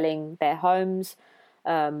up selling their homes,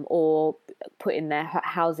 or putting their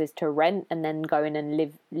houses to rent and then going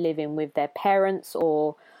and living with their parents,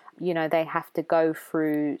 or, you know, they have to go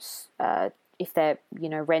through, if they're, you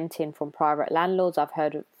know, renting from private landlords. I've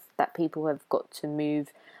heard that people have got to move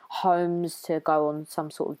homes to go on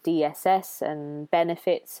some sort of DSS and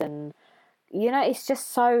benefits, and, you know, it's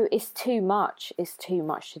just it's too much. It's too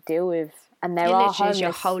much to deal with. And there are homeless,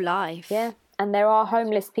 your whole life. Yeah, and there are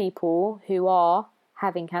homeless people who are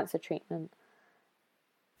having cancer treatment.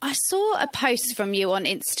 I saw a post from you on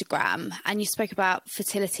Instagram, and you spoke about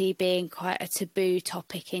fertility being quite a taboo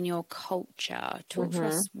topic in your culture. Talk to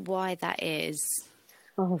us why that is.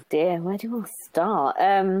 Oh dear, where do I start?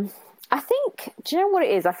 I think, do you know what it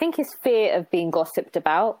is? I think it's fear of being gossiped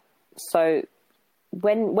about. So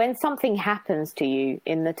when something happens to you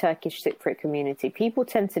in the Turkish Cypriot community, people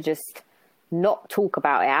tend to just not talk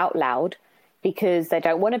about it out loud because they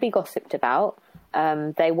don't want to be gossiped about.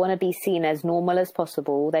 They want to be seen as normal as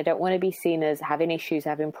possible. They don't want to be seen as having issues,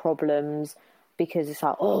 having problems, because it's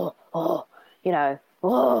like,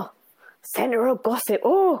 center of gossip.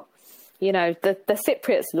 Oh, you know, the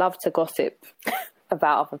Cypriots love to gossip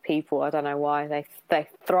about other people. I don't know why. They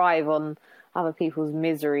thrive on other people's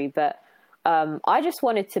misery. But I just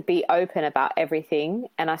wanted to be open about everything.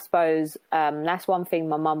 And I suppose that's one thing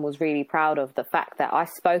my mum was really proud of, the fact that I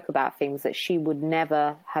spoke about things that she would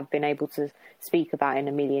never have been able to speak about in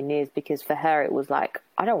a million years, because for her it was like,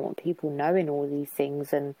 I don't want people knowing all these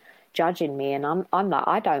things and judging me. And I'm like,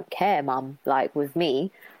 I don't care, Mum. Like, with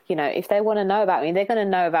me, you know, if they want to know about me, they're going to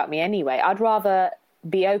know about me anyway. I'd rather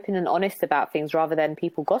be open and honest about things rather than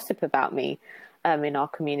people gossip about me in our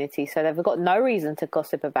community. So they've got no reason to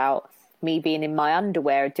gossip about me being in my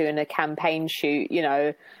underwear doing a campaign shoot, you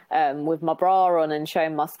know, with my bra on and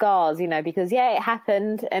showing my scars, you know, because it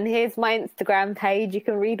happened, and here's my Instagram page, you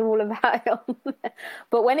can read all about it.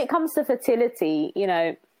 But when it comes to fertility, you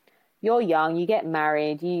know, you're young, you get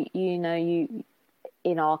married, you know,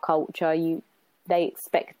 in our culture, they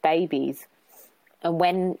expect babies. And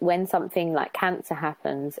when something like cancer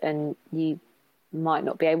happens and you might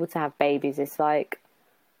not be able to have babies, it's like,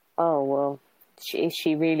 oh, well, is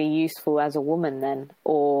she really useful as a woman then?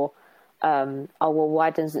 Or, why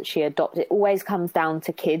doesn't she adopt? It always comes down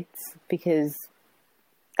to kids, because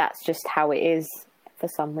that's just how it is for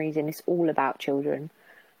some reason. It's all about children.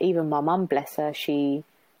 Even my mum, bless her, she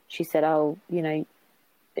said, oh, you know,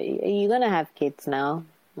 are you going to have kids now?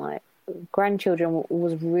 Like, grandchildren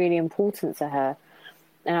was really important to her.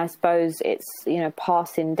 And I suppose it's, you know,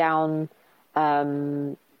 passing down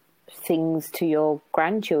things to your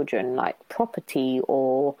grandchildren, like property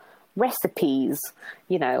or recipes,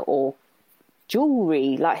 you know, or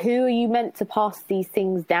jewelry. Like, who are you meant to pass these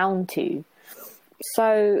things down to?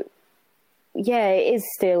 So yeah, it is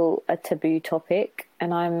still a taboo topic,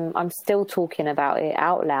 and I'm still talking about it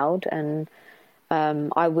out loud, and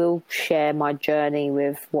I will share my journey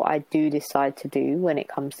with what I do decide to do when it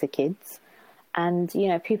comes to kids. And, you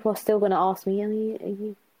know, people are still going to ask me, are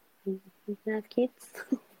you going to have kids?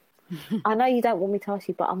 I know you don't want me to ask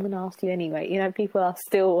you, but I'm going to ask you anyway. You know, people are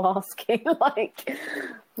still asking, like,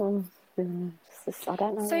 I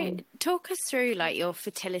don't know. So talk us through, like, your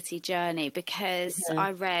fertility journey, because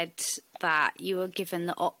I read that you were given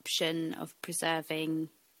the option of preserving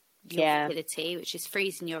your fertility, which is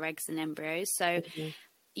freezing your eggs and embryos. So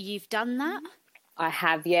you've done that? I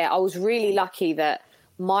have, yeah. I was really lucky that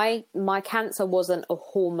my cancer wasn't a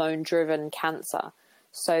hormone-driven cancer.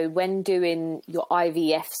 So when doing your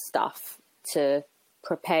IVF stuff to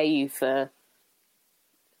prepare you for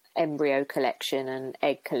embryo collection and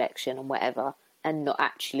egg collection and whatever, and not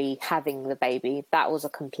actually having the baby, that was a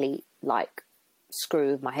complete, like,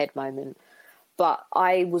 screw with my head moment. But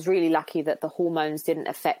I was really lucky that the hormones didn't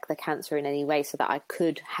affect the cancer in any way, so that I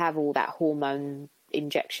could have all that hormone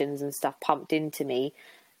injections and stuff pumped into me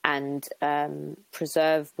and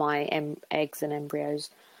preserve my eggs and embryos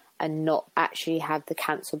and not actually have the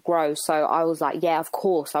cancer grow. So I was like, yeah, of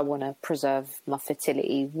course I want to preserve my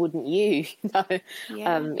fertility. Wouldn't you?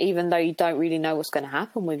 Even though you don't really know what's going to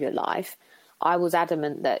happen with your life, I was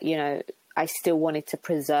adamant that, you know, I still wanted to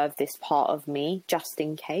preserve this part of me just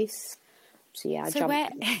in case. So yeah,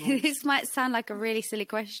 this might sound like a really silly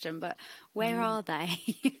question, but where are they?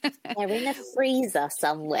 They're in a freezer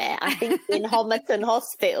somewhere. I think in Homerton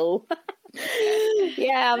Hospital.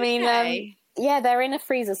 Yeah, I mean, yeah, they're in a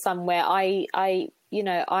freezer somewhere. I you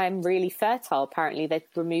know, I'm really fertile. Apparently they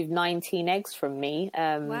removed 19 eggs from me.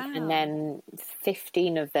 Wow. And then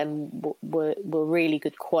 15 of them were really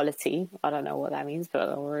good quality. I don't know what that means, but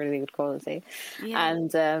they were really good quality. Yeah.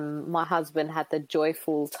 And my husband had the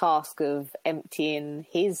joyful task of emptying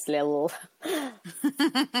his little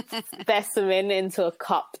specimen into a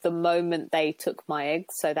cup the moment they took my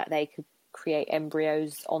eggs so that they could create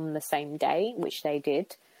embryos on the same day, which they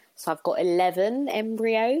did. So I've got 11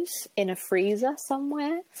 embryos in a freezer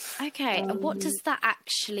somewhere. Okay, and what does that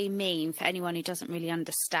actually mean for anyone who doesn't really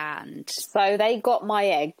understand? So they got my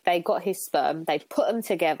egg, they got his sperm, they put them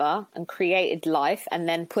together and created life and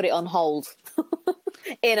then put it on hold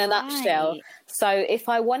in a nutshell. So if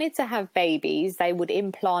I wanted to have babies, they would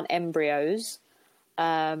implant embryos.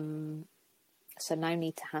 So no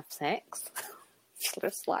need to have sex.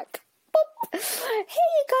 Just like, boop, here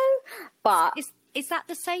you go. But Is that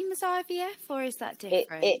the same as IVF or is that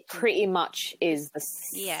different? It pretty much is the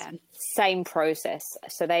same process.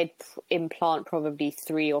 So they'd implant probably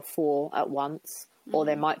 3 or 4 at once, or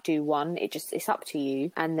they might do 1. It's up to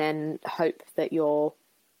you. And then hope that your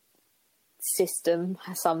system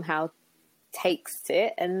somehow takes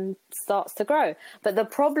it and starts to grow. But the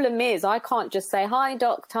problem is I can't just say, hi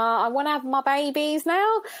doctor, I want to have my babies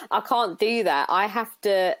now. I can't do that. I have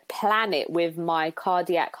to plan it with my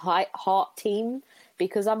cardiac heart team,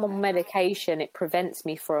 because I'm on medication. It prevents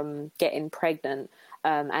me from getting pregnant.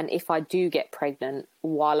 And if I do get pregnant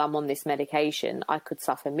while I'm on this medication, I could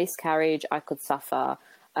suffer miscarriage. I could suffer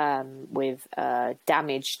with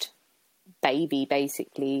damaged baby,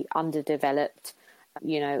 basically underdeveloped,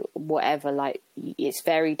 you know, whatever. Like, it's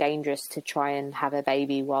very dangerous to try and have a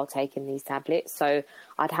baby while taking these tablets. So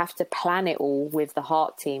I'd have to plan it all with the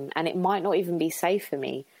heart team, and it might not even be safe for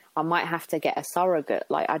me. I might have to get a surrogate.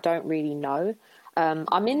 Like, I don't really know.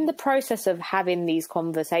 I'm in the process of having these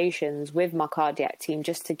conversations with my cardiac team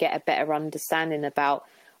just to get a better understanding about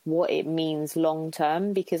what it means long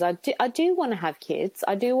term, because I do want to have kids.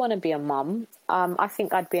 I do want to be a mum. I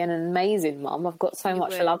think I'd be an amazing mum. I've got so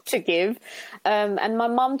much love to give. And my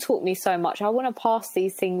mum taught me so much. I want to pass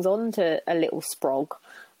these things on to a little sprog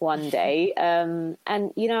one day. And,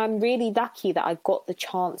 you know, I'm really lucky that I got the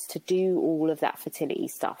chance to do all of that fertility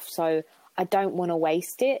stuff. So I don't want to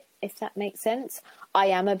waste it, if that makes sense. I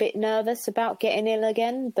am a bit nervous about getting ill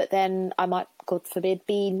again, but then I might, God forbid,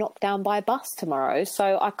 be knocked down by a bus tomorrow.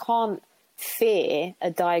 So I can't fear a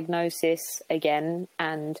diagnosis again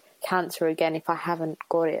and cancer again if I haven't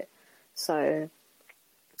got it. So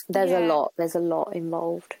there's a lot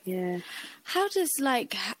involved. Yeah. How does,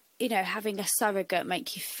 like, you know, having a surrogate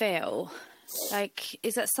make you feel? Like,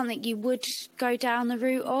 is that something you would go down the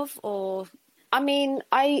route of, or? I mean,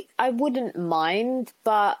 I wouldn't mind,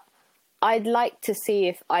 but I'd like to see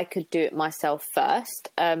if I could do it myself first,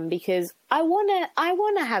 because I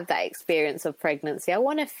wanna have that experience of pregnancy. I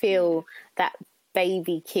want to feel that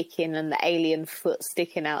baby kicking and the alien foot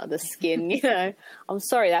sticking out of the skin. You know, I'm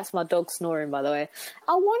sorry, that's my dog snoring, by the way.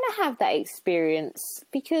 I want to have that experience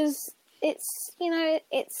because it's, you know,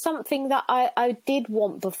 it's something that I did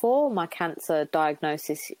want before my cancer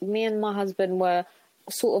diagnosis. Me and my husband were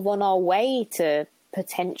sort of on our way to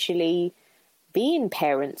potentially being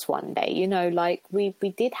parents one day, you know, like we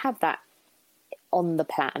did have that on the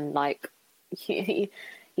plan. Like, you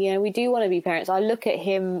know, we do want to be parents. I look at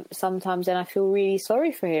him sometimes and I feel really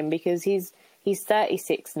sorry for him, because he's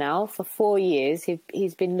 36 now. For 4 years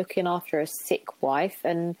he's been looking after a sick wife,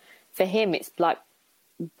 and for him it's like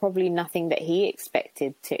probably nothing that he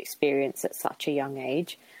expected to experience at such a young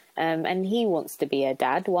age. And he wants to be a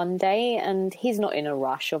dad one day, and he's not in a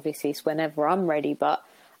rush. Obviously, it's whenever I'm ready, but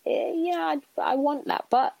yeah, I want that.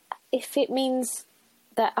 But if it means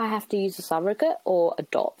that I have to use a surrogate or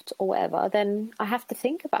adopt or whatever, then I have to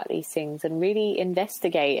think about these things and really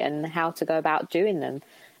investigate and how to go about doing them.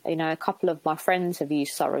 You know, a couple of my friends have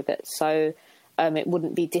used surrogates, so it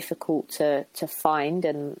wouldn't be difficult to find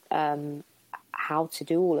and how to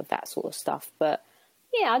do all of that sort of stuff. But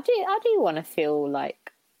yeah, I do want to feel like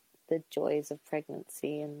the joys of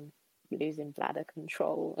pregnancy and losing bladder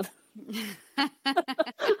control.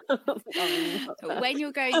 When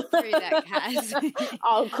you're going through that, Kaz,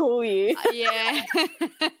 I'll call you. Yeah.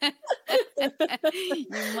 You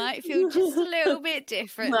might feel just a little bit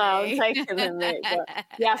differently. No, I'm taking the mic.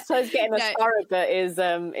 Yeah, I suppose getting a surrogate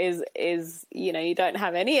is, you know, you don't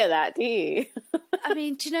have any of that, do you? I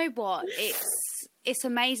mean, do you know what? It's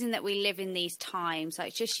amazing that we live in these times.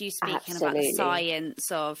 Like, just you speaking about the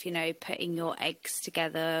science of, you know, putting your eggs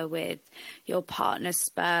together with your partner's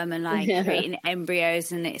sperm and like creating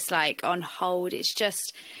embryos, and it's like on hold. It's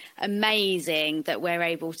just, amazing that we're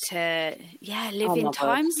able to live in my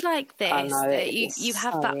times God. like this. I know, That it you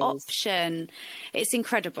have so that is. option. It's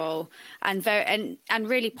incredible and very and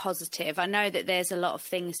really positive. I know that there's a lot of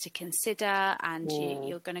things to consider, and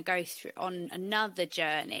you're going to go through on another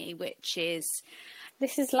journey, which is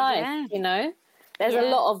This is life, you know. There's Yeah.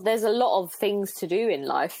 a lot of things to do in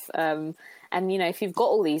life, and you know, if you've got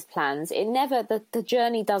all these plans, it never the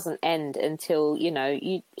journey doesn't end until, you know,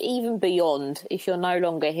 you even beyond. If you're no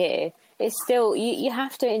longer here, it's still you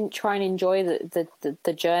have to try and enjoy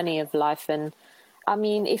the journey of life. And I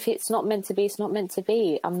mean, if it's not meant to be, it's not meant to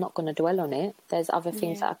be. I'm not going to dwell on it. There's other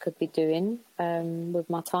things that I could be doing with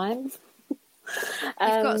my time.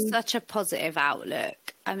 You've got such a positive outlook.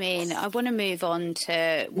 I mean, I want to move on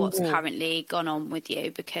to what's currently gone on with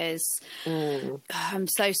you, because I'm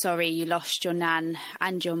so sorry you lost your nan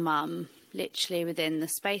and your mum literally within the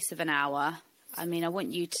space of an hour. I mean, I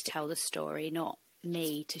want you to tell the story, not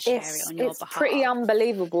me to share it on your behalf. It's pretty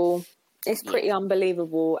unbelievable. It's pretty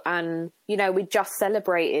unbelievable. And, you know, we just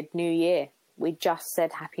celebrated New Year. We just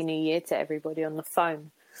said Happy New Year to everybody on the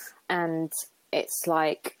phone. And it's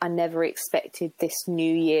like I never expected this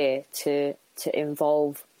new year to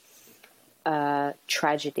involve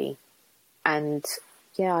tragedy. And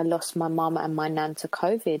yeah, I lost my mum and my nan to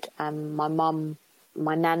COVID, and my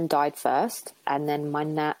nan died first, and then my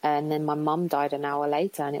mum died an hour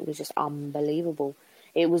later, and it was just unbelievable.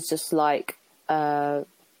 It was just like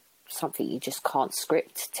something you just can't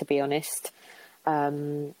script, to be honest.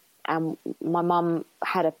 And my mum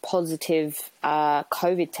had a positive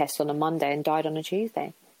COVID test on a Monday and died on a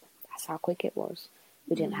Tuesday. That's how quick it was.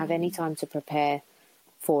 We didn't have any time to prepare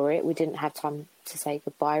for it. We didn't have time to say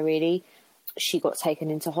goodbye, really. She got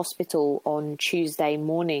taken into hospital on Tuesday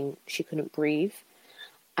morning. She couldn't breathe.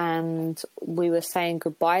 And we were saying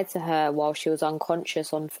goodbye to her while she was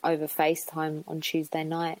unconscious over FaceTime on Tuesday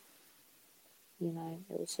night. You know,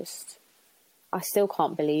 it was just... I still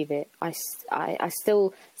can't believe it. I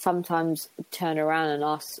still sometimes turn around and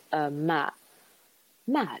ask Matt,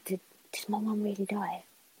 did my mum really die?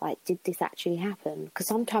 Like, did this actually happen? Because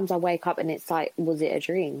sometimes I wake up and it's like, was it a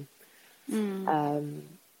dream?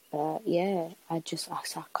 But yeah, I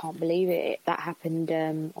can't believe it. That happened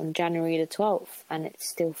on January the 12th, and it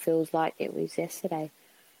still feels like it was yesterday.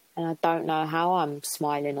 And I don't know how I'm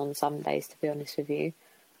smiling on some days, to be honest with you.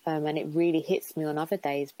 And it really hits me on other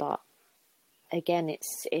days, but again,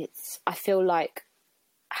 it's. I feel like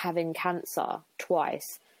having cancer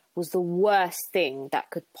twice was the worst thing that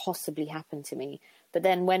could possibly happen to me. But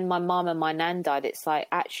then when my mum and my nan died, it's like,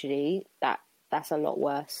 actually, that's a lot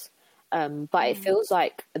worse. But it feels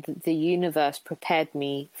like the universe prepared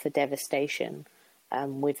me for devastation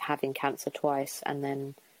with having cancer twice and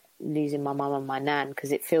then losing my mum and my nan,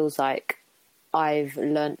 because it feels like I've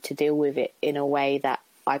learnt to deal with it in a way that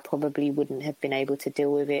I probably wouldn't have been able to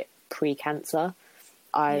deal with it pre-cancer.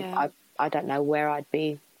 I don't know where I'd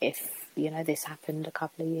be if, you know, this happened a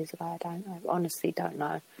couple of years ago. I don't know. Honestly, don't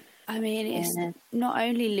know. I mean, it's not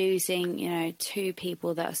only losing, you know, two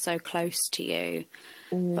people that are so close to you,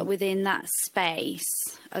 but within that space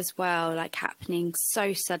as well, like happening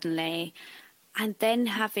so suddenly, and then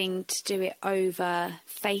having to do it over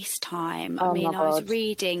FaceTime. I mean, I was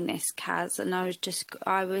reading this, Kaz, and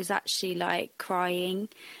I was actually like crying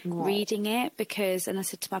reading it, because, and I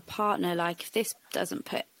said to my partner, like, if this doesn't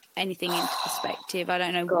put anything into perspective, I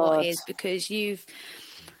don't know what is, because you've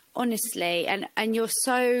honestly, and you're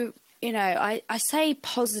so, you know, I say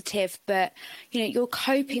positive, but, you know, you're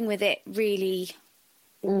coping with it really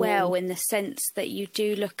well, in the sense that you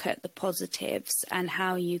do look at the positives and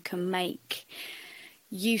how you can make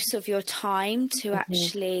use of your time to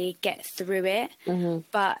actually get through it.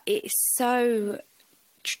 But it's so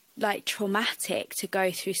traumatic to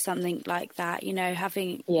go through something like that, you know,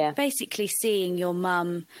 having basically seeing your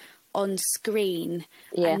mum on screen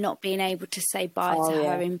and not being able to say bye to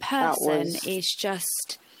her in person is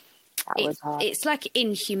just it's like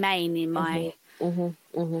inhumane in my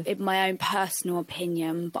in my own personal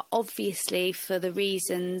opinion, but obviously for the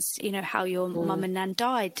reasons, you know, how your mum and nan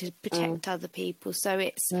died to protect other people. So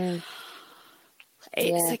it's a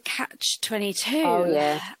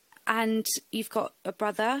catch-22. And you've got a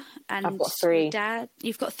brother and I've got three. Dad.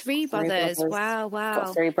 You've got three brothers. Wow.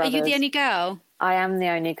 Got three brothers. Are you the only girl? I am the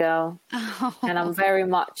only girl. And I'm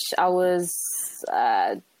I was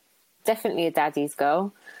definitely a daddy's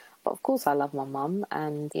girl. But of course I love my mum,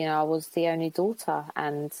 and, you know, I was the only daughter,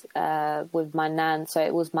 and with my nan, so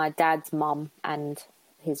it was my dad's mum and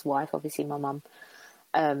his wife, obviously my mum,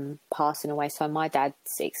 passing away. So my dad's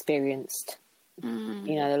experienced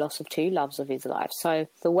you know, the loss of two loves of his life. So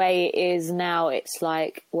the way it is now, it's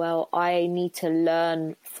like, well, I need to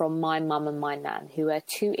learn from my mum and my nan, who are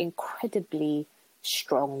two incredibly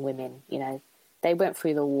strong women. You know, they went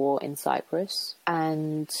through the war in Cyprus,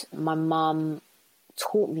 and my mum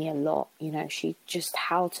taught me a lot. You know, she just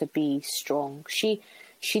how to be strong. She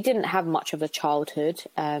didn't have much of a childhood.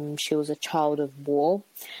 She was a child of war,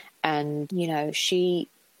 and you know,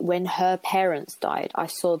 when her parents died, I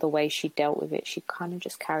saw the way she dealt with it. She kind of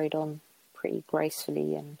just carried on pretty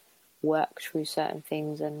gracefully and worked through certain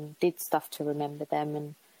things and did stuff to remember them.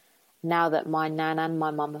 And now that my nan and my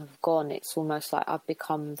mum have gone, it's almost like I've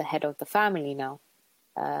become the head of the family now,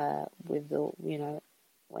 with the, you know,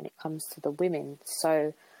 when it comes to the women.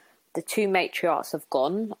 So the two matriarchs have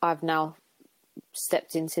gone. I've now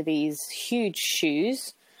stepped into these huge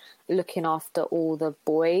shoes, looking after all the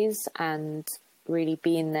boys and really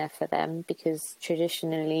being there for them, because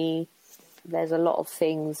traditionally there's a lot of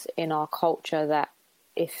things in our culture that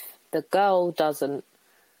if the girl doesn't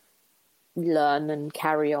learn and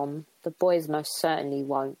carry on, the boys most certainly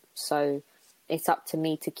won't. So it's up to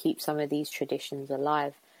me to keep some of these traditions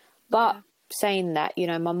alive. But saying that, you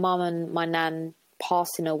know, my mum and my nan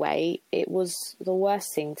passing away, it was the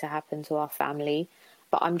worst thing to happen to our family.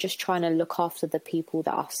 But I'm just trying to look after the people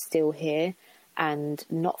that are still here and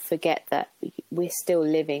not forget that we're still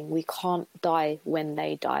living. We can't die when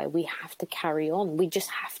they die. We have to carry on. We just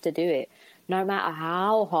have to do it, no matter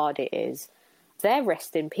how hard it is. They're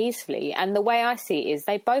resting peacefully. And the way I see it is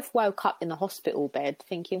they both woke up in the hospital bed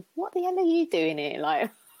thinking, what the hell are you doing here?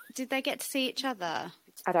 Like, did they get to see each other?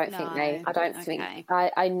 I don't think.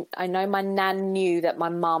 I know my nan knew that my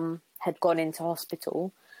mum had gone into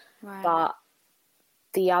hospital, right, but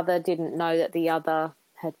the other didn't know that the other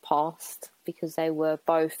had passed, because they were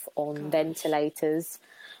both on ventilators.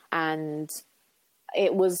 And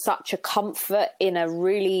it was such a comfort in a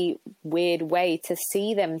really weird way to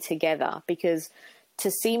see them together, because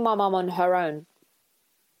to see my mum on her own,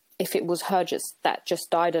 if it was her that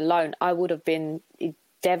just died alone, I would have been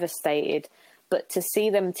devastated. But to see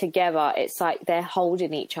them together, it's like they're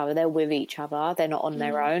holding each other, they're with each other, they're not on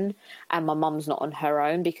their own, and my mum's not on her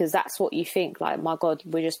own, because that's what you think, like, my God,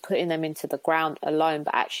 we're just putting them into the ground alone,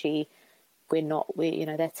 but actually we're not, you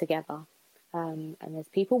know, they're together. And there's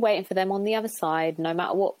people waiting for them on the other side, no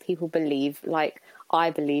matter what people believe. Like, I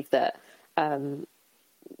believe that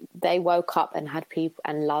they woke up and had people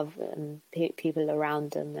and love and people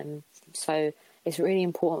around them. And so it's really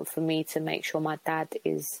important for me to make sure my dad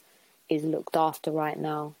is looked after right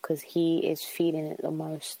now, because he is feeling it the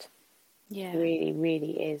most. Yeah, really,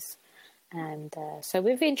 really is. And so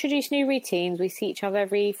we've introduced new routines. We see each other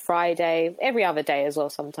every Friday, every other day as well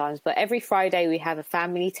sometimes, but every Friday we have a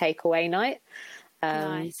family takeaway night,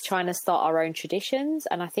 nice. Trying to start our own traditions.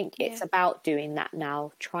 And I think it's about doing that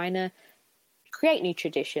now, trying to create new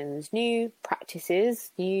traditions, new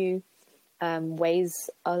practices, new ways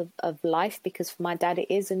of life, because for my dad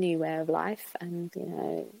it is a new way of life. And, you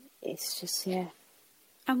know, it's just,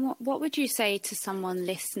 And what would you say to someone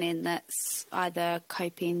listening that's either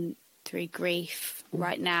coping through grief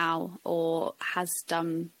right now or has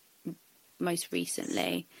done most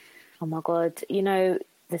recently? Oh my God, you know,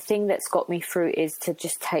 the thing that's got me through is to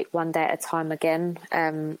just take one day at a time again.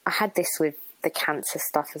 I had this with the cancer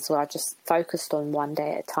stuff as well. I just focused on one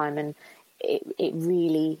day at a time, and it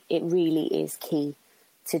really is key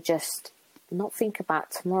to just not think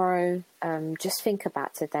about tomorrow, just think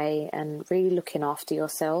about today and really looking after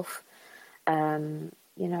yourself. You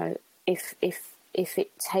know, if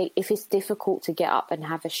it's difficult to get up and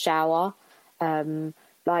have a shower,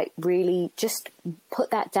 like really just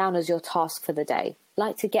put that down as your task for the day.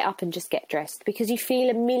 Like to get up and just get dressed, because you feel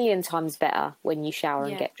a million times better when you shower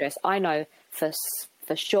and get dressed. I know for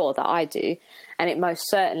sure that I do, and it most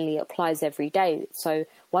certainly applies every day. So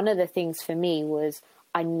one of the things for me was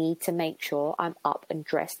I need to make sure I'm up and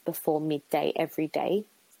dressed before midday every day,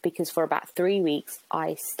 because for about 3 weeks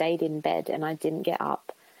I stayed in bed and I didn't get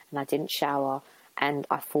up and I didn't shower, and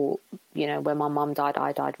I thought, you know, when my mum died,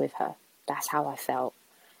 I died with her. That's how I felt.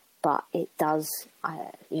 But it does,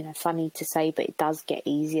 you know, funny to say, but it does get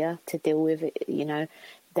easier to deal with it. You know,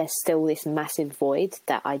 there's still this massive void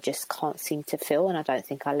that I just can't seem to fill, and I don't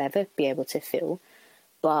think I'll ever be able to fill.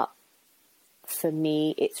 But for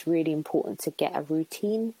me, it's really important to get a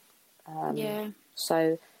routine.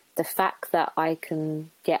 So the fact that I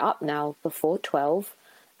can get up now before 12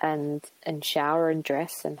 and shower and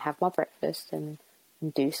dress and have my breakfast and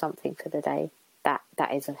do something for the day, that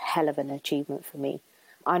is a hell of an achievement for me.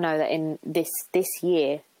 I know that in this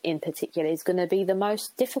year, in particular is going to be the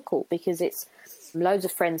most difficult, because it's, loads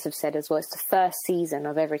of friends have said as well, it's the first season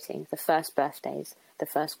of everything, the first birthdays, the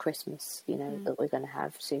first Christmas, you know, that we're going to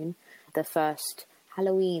have soon, the first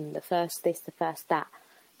Halloween, the first this, the first that.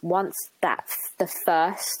 Once the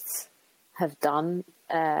firsts have done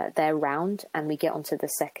their round and we get onto the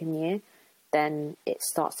second year, then it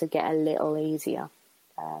starts to get a little easier.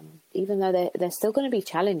 Even though there's still going to be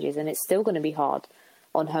challenges, and it's still going to be hard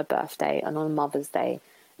on her birthday and on Mother's Day,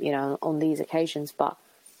 you know, on these occasions. But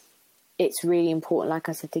it's really important, like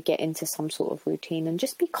I said, to get into some sort of routine and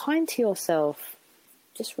just be kind to yourself.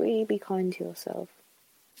 Just really be kind to yourself.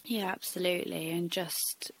 Yeah, absolutely. And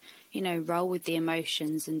just, you know, roll with the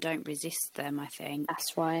emotions and don't resist them, I think.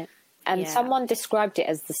 That's right. And someone described it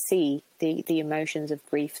as the sea, the emotions of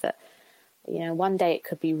grief, that, you know, one day it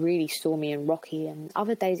could be really stormy and rocky, and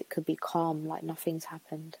other days it could be calm, like nothing's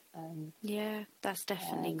happened. Yeah, that's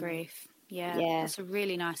definitely grief. Yeah, that's a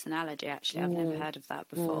really nice analogy, actually. I've never heard of that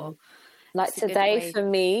before. Like today for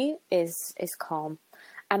me is calm.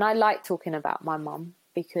 And I like talking about my mum,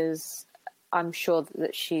 because I'm sure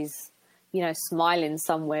that she's, you know, smiling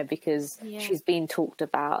somewhere because she's being talked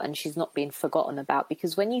about and she's not being forgotten about.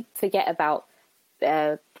 Because when you forget about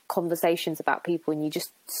conversations about people and you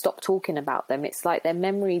just stop talking about them, it's like their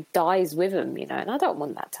memory dies with them, you know, and I don't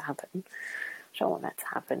want that to happen.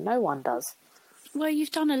 No one does. Well,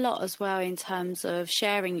 you've done a lot as well in terms of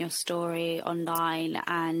sharing your story online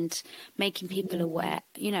and making people aware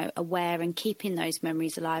and keeping those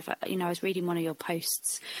memories alive. You know, I was reading one of your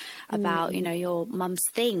posts about, you know, your mum's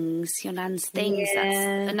things, your nan's things. Yeah.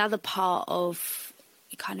 That's another part of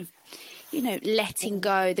kind of, you know, letting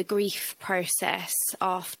go, the grief process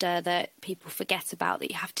after that people forget about, that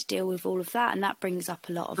you have to deal with all of that. And that brings up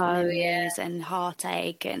a lot of memories and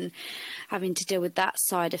heartache and having to deal with that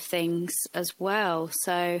side of things as well.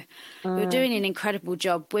 So you're doing an incredible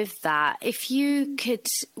job with that. If you could,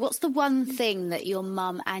 what's the one thing that your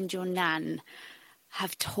mum and your nan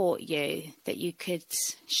have taught you that you could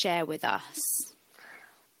share with us?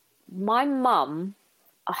 My mum,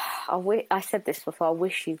 I said this before, I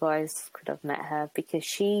wish you guys could have met her, because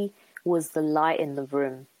she was the light in the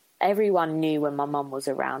room. Everyone knew when my mum was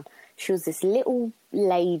around. She was this little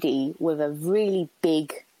lady with a really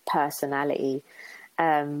big personality,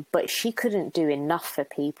 but she couldn't do enough for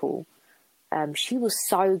people. She was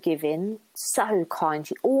so giving, so kind.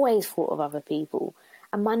 She always thought of other people.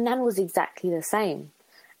 And my nan was exactly the same.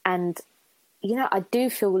 And you know, I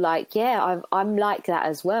do feel like, I'm like that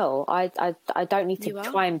as well. I don't need to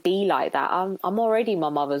try and be like that. I'm already my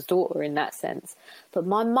mother's daughter in that sense. But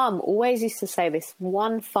my mum always used to say this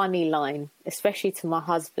one funny line, especially to my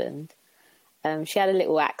husband. She had a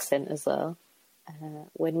little accent as well.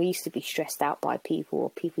 When we used to be stressed out by people,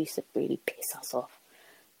 or people used to really piss us off,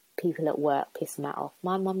 people at work piss Matt off,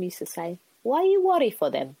 my mum used to say, "Why you worry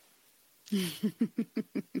for them?"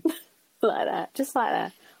 Like that, just like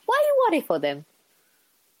that. Why you worry for them?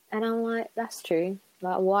 And I'm like, that's true.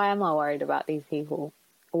 Like, why am I worried about these people?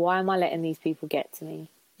 Why am I letting these people get to me?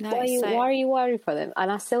 No, why are you worried for them?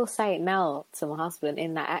 And I still say it now to my husband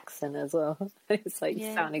in that accent as well. It's like,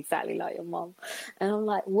 you sound exactly like your mum. And I'm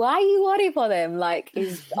like, why are you worried for them? Like,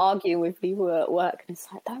 he's arguing with people at work. And it's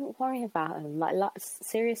like, don't worry about them. Like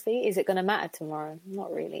seriously, is it going to matter tomorrow?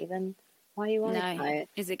 Not really. Then why are you worried about it?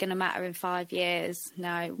 Is it going to matter in 5 years?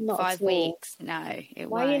 No. Not 5 weeks? No, it won't.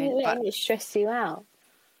 Why are you letting it stress you out?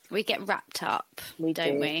 We get wrapped up,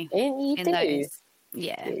 don't we? You do. Those,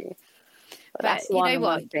 yeah. But that's one you know of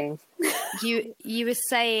what? my things. you were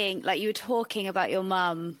saying, like, you were talking about your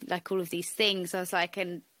mum, like all of these things. I was like,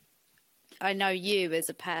 and I know you as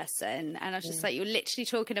a person, and I was just like, you're literally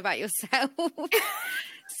talking about yourself.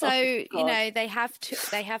 So you know, they have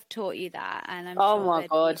taught you that, and I'm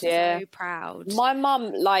so proud. My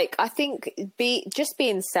mum, like, I think being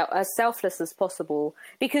as selfless as possible,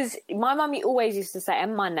 because my mum always used to say,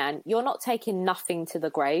 and my nan, you're not taking nothing to the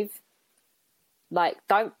grave. Like,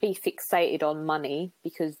 don't be fixated on money,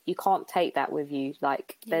 because you can't take that with you.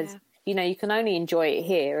 Like, there's, you know, you can only enjoy it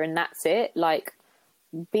here, and that's it. Like,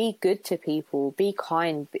 be good to people, be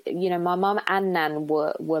kind. You know, my mum and nan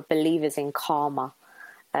were believers in karma.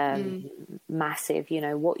 Massive, you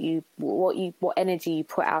know, what energy you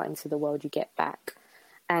put out into the world, you get back.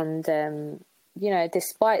 And you know,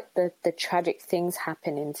 despite the tragic things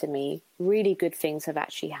happening to me, really good things have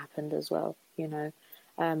actually happened as well. You know,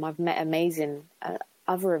 I've met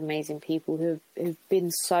other amazing people who've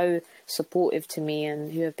been so supportive to me,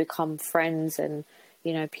 and who have become friends, and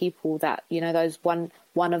you know, people that, you know, those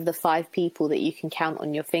one of the 5 people that you can count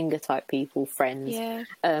on your finger type people, friends.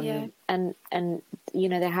 And you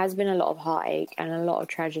know, there has been a lot of heartache and a lot of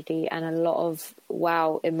tragedy and a lot of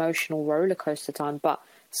emotional roller coaster time, but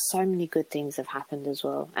so many good things have happened as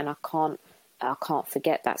well, and I can't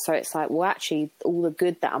forget that. So it's like, well, actually all the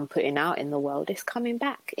good that I'm putting out in the world is coming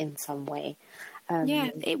back in some way.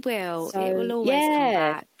 It will. So, it will always come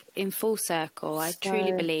back in full circle. I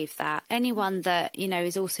truly believe that. Anyone that, you know,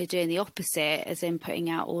 is also doing the opposite, as in putting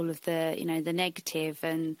out all of the, you know, the negative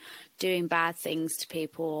and doing bad things to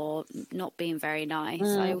people or not being very nice,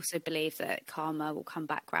 I also believe that karma will come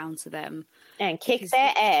back round to them. And kick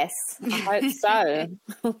their ass. I hope so.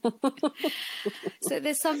 So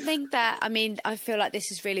there's something that, I mean, I feel like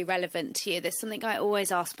this is really relevant to you. There's something I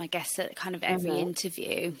always ask my guests at kind of every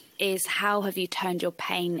interview is, how have you turned your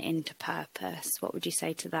pain into purpose? What would you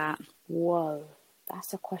say to that? Whoa,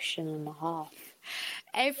 that's a question and a half.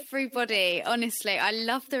 Everybody, honestly, I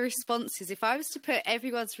love the responses. If I was to put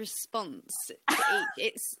everyone's response to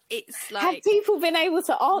each, it's like... Have people been able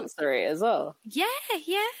to answer it as well? Yeah.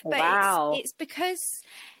 But wow. It's because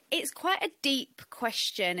it's quite a deep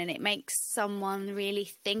question, and it makes someone really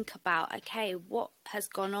think about, okay, what has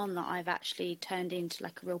gone on that I've actually turned into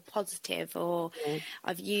like a real positive, or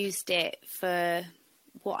I've used it for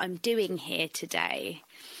what I'm doing here today.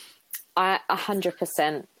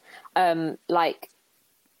 100%. Like,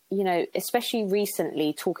 you know, especially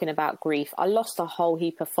recently, talking about grief, I lost a whole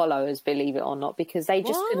heap of followers, believe it or not, because they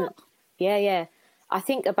just couldn't. Yeah. I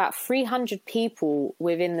think about 300 people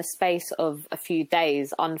within the space of a few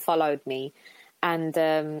days unfollowed me. And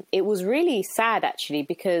it was really sad, actually,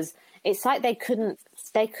 because it's like they couldn't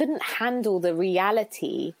handle the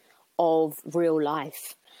reality of real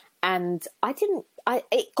life. And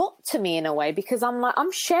it got to me in a way, because I'm like,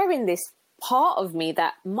 I'm sharing this part of me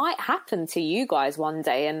that might happen to you guys one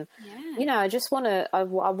day. And, you know, I just want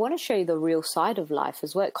to show you the real side of life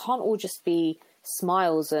as well. It can't all just be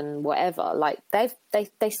smiles and whatever. Like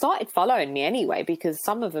they started following me anyway, because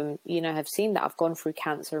some of them, you know, have seen that I've gone through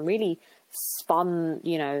cancer and really spun,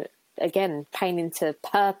 you know, again, pain into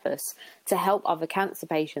purpose to help other cancer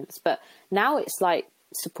patients. But now it's like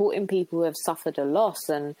supporting people who have suffered a loss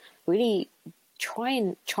and really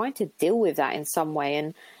trying to deal with that in some way.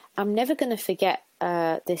 And I'm never going to forget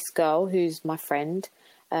this girl who's my friend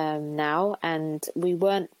now, and we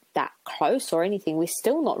weren't that close or anything. We're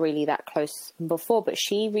still not really that close before, but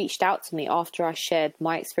she reached out to me after I shared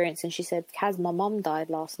my experience, and she said, Kaz, my mum died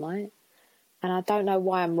last night, and I don't know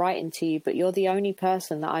why I'm writing to you, but you're the only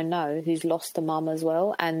person that I know who's lost a mum as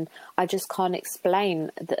well, and I just can't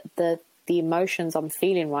explain the emotions I'm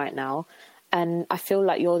feeling right now. And I feel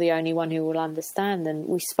like you're the only one who will understand. And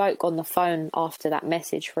we spoke on the phone after that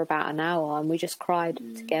message for about an hour, and we just cried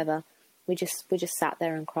together. We just sat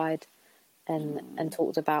there and cried and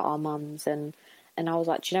talked about our mums. And I was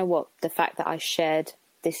like, do you know what? The fact that I shared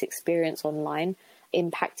this experience online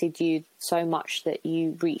impacted you so much that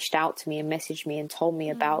you reached out to me and messaged me and told me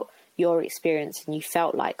about your experience, and you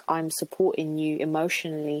felt like I'm supporting you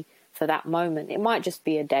emotionally for that moment. It might just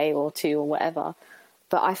be a day or two or whatever.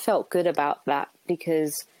 But I felt good about that,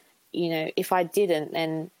 because, you know, if I didn't,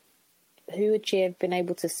 then who would she have been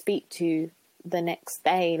able to speak to the next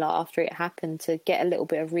day, like after it happened, to get a little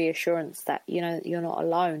bit of reassurance that, you know, you're not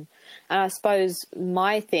alone. And I suppose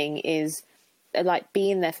my thing is like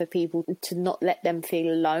being there for people, to not let them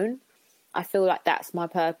feel alone. I feel like that's my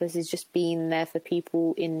purpose, is just being there for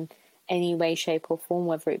people in any way, shape or form,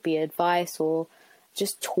 whether it be advice or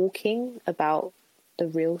just talking about the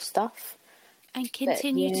real stuff. And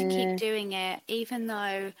continue to keep doing it, even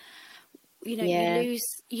though, you know,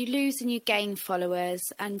 you lose and you gain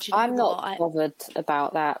followers. And you know I'm not bothered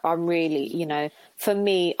about that. I'm really, you know, for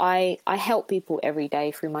me, I help people every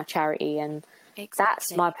day through my charity, and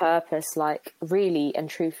that's my purpose. Like, really and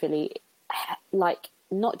truthfully, like,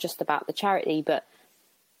 not just about the charity, but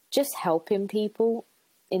just helping people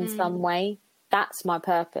in some way. That's my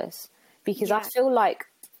purpose, because I feel like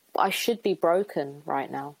I should be broken right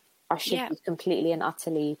now. I should be completely and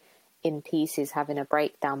utterly in pieces, having a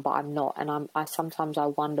breakdown, but I'm not. And I sometimes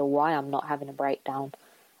wonder why I'm not having a breakdown.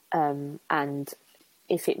 And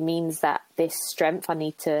if it means that this strength, I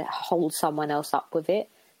need to hold someone else up with it,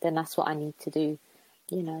 then that's what I need to do.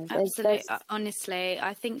 You know, absolutely. Honestly,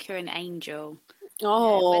 I think you're an angel.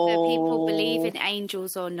 Oh, whether people believe in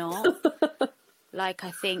angels or not. Like,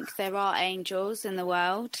 I think there are angels in the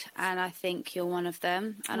world, and I think you're one of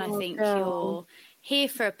them. And I think here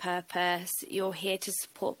for a purpose. You're here to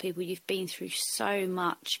support people. You've been through so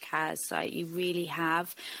much, Kaz, like you really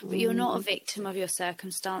have, but you're not a victim of your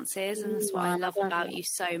circumstances, and that's what I love about you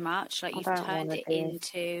so much. Like, you've turned it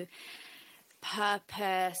into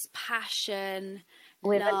purpose, passion,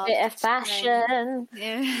 with love, a bit of fashion.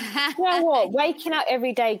 Yeah. You know what? Waking up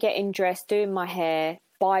every day, getting dressed, doing my hair,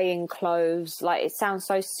 buying clothes, like, it sounds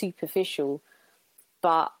so superficial,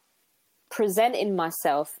 but presenting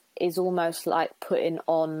myself is almost like putting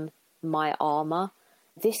on my armor.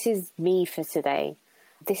 This is me for today.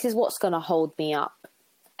 This is what's going to hold me up.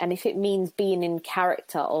 And if it means being in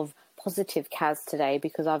character of positive Kaz today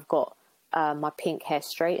because I've got my pink hair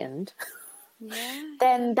straightened,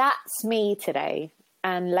 then that's me today.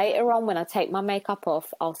 And later on, when I take my makeup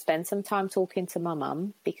off, I'll spend some time talking to my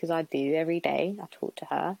mum, because I do every day. I talk to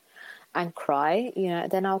her and cry,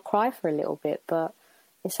 then I'll cry for a little bit, but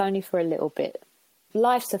it's only for a little bit.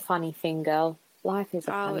 Life's a funny thing, girl. Life is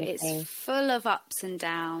a funny thing. It's full of ups and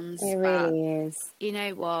downs. It really is. You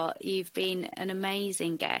know what? You've been an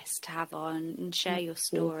amazing guest to have on and share your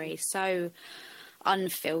story. So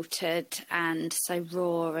unfiltered and so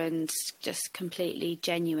raw and just completely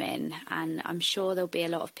genuine. And I'm sure there'll be a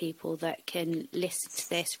lot of people that can listen to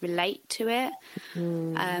this, relate to it.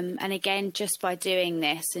 And again, just by doing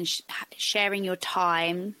this and sharing your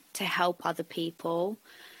time to help other people,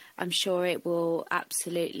 I'm sure it will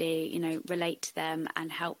absolutely, relate to them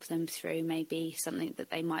and help them through maybe something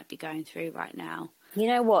that they might be going through right now. You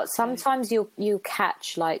know what? Sometimes you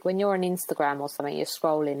catch, like, when you're on Instagram or something, you're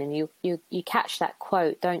scrolling and you catch that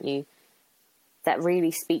quote, don't you? That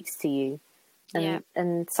really speaks to you.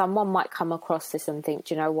 And someone might come across this and think,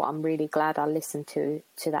 do you know what? I'm really glad I listened to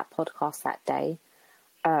that podcast that day.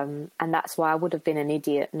 And that's why I would have been an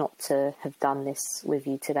idiot not to have done this with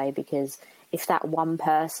you today, because if that one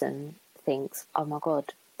person thinks, oh my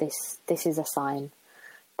God, this is a sign,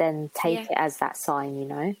 then take it as that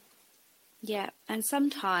sign, Yeah, and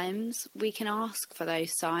sometimes we can ask for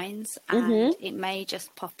those signs and it may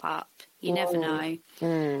just pop up. You never know.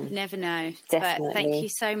 You never know. Definitely. But thank you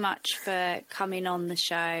so much for coming on the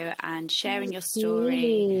show and sharing your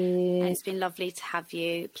story. And it's been lovely to have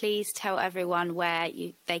you. Please tell everyone where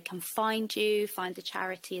they can find you, find the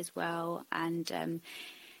charity as well. And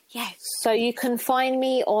so you can find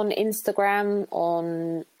me on Instagram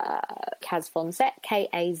on Kaz Fonsette,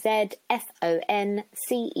 KazFonsette.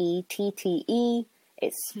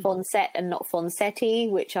 It's Fonsette and not Fonsetti,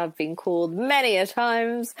 which I've been called many a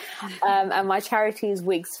times. And my charity is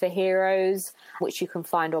Wigs for Heroes, which you can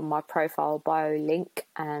find on my profile bio link.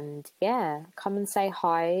 And come and say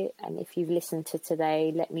hi. And if you've listened to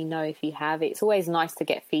today, let me know if you have. It's always nice to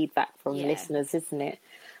get feedback from listeners, isn't it?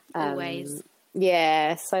 Always.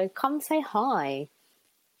 Yeah, so come say hi.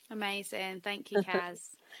 Amazing. Thank you, Kaz.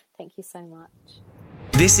 Thank you so much.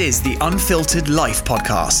 This is the Unfiltered Life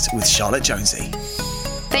podcast with Charlotte Jonesy.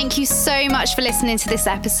 Thank you so much for listening to this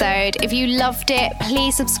episode. If you loved it,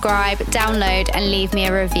 please subscribe, download, and leave me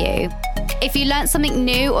a review. If you learned something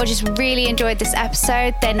new or just really enjoyed this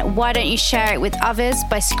episode, then why don't you share it with others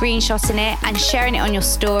by screenshotting it and sharing it on your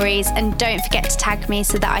stories, and don't forget to tag me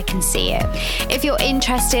so that I can see it. If you're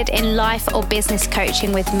interested in life or business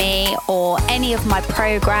coaching with me or any of my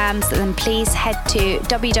programs, then please head to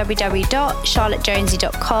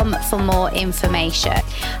www.charlottejonesy.com for more information.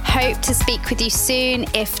 Hope to speak with you soon.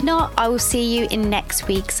 If not, I will see you in next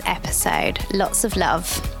week's episode. Lots of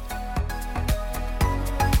love.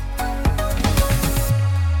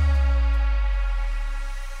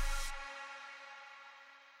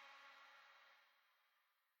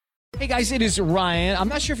 Hey guys, it is Ryan. I'm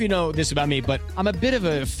not sure if you know this about me, but I'm a bit of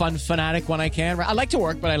a fun fanatic when I can. I like to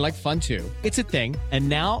work, but I like fun too. It's a thing. And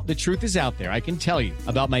now the truth is out there. I can tell you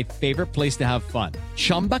about my favorite place to have fun.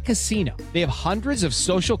 Chumba Casino. They have hundreds of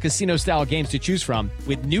social casino style games to choose from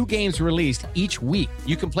with new games released each week.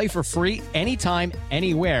 You can play for free anytime,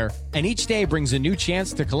 anywhere. And each day brings a new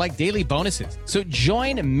chance to collect daily bonuses. So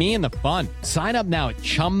join me in the fun. Sign up now at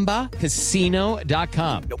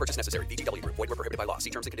ChumbaCasino.com. No purchase necessary. VGW Group. Void where prohibited by law. See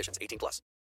terms and conditions. 18+.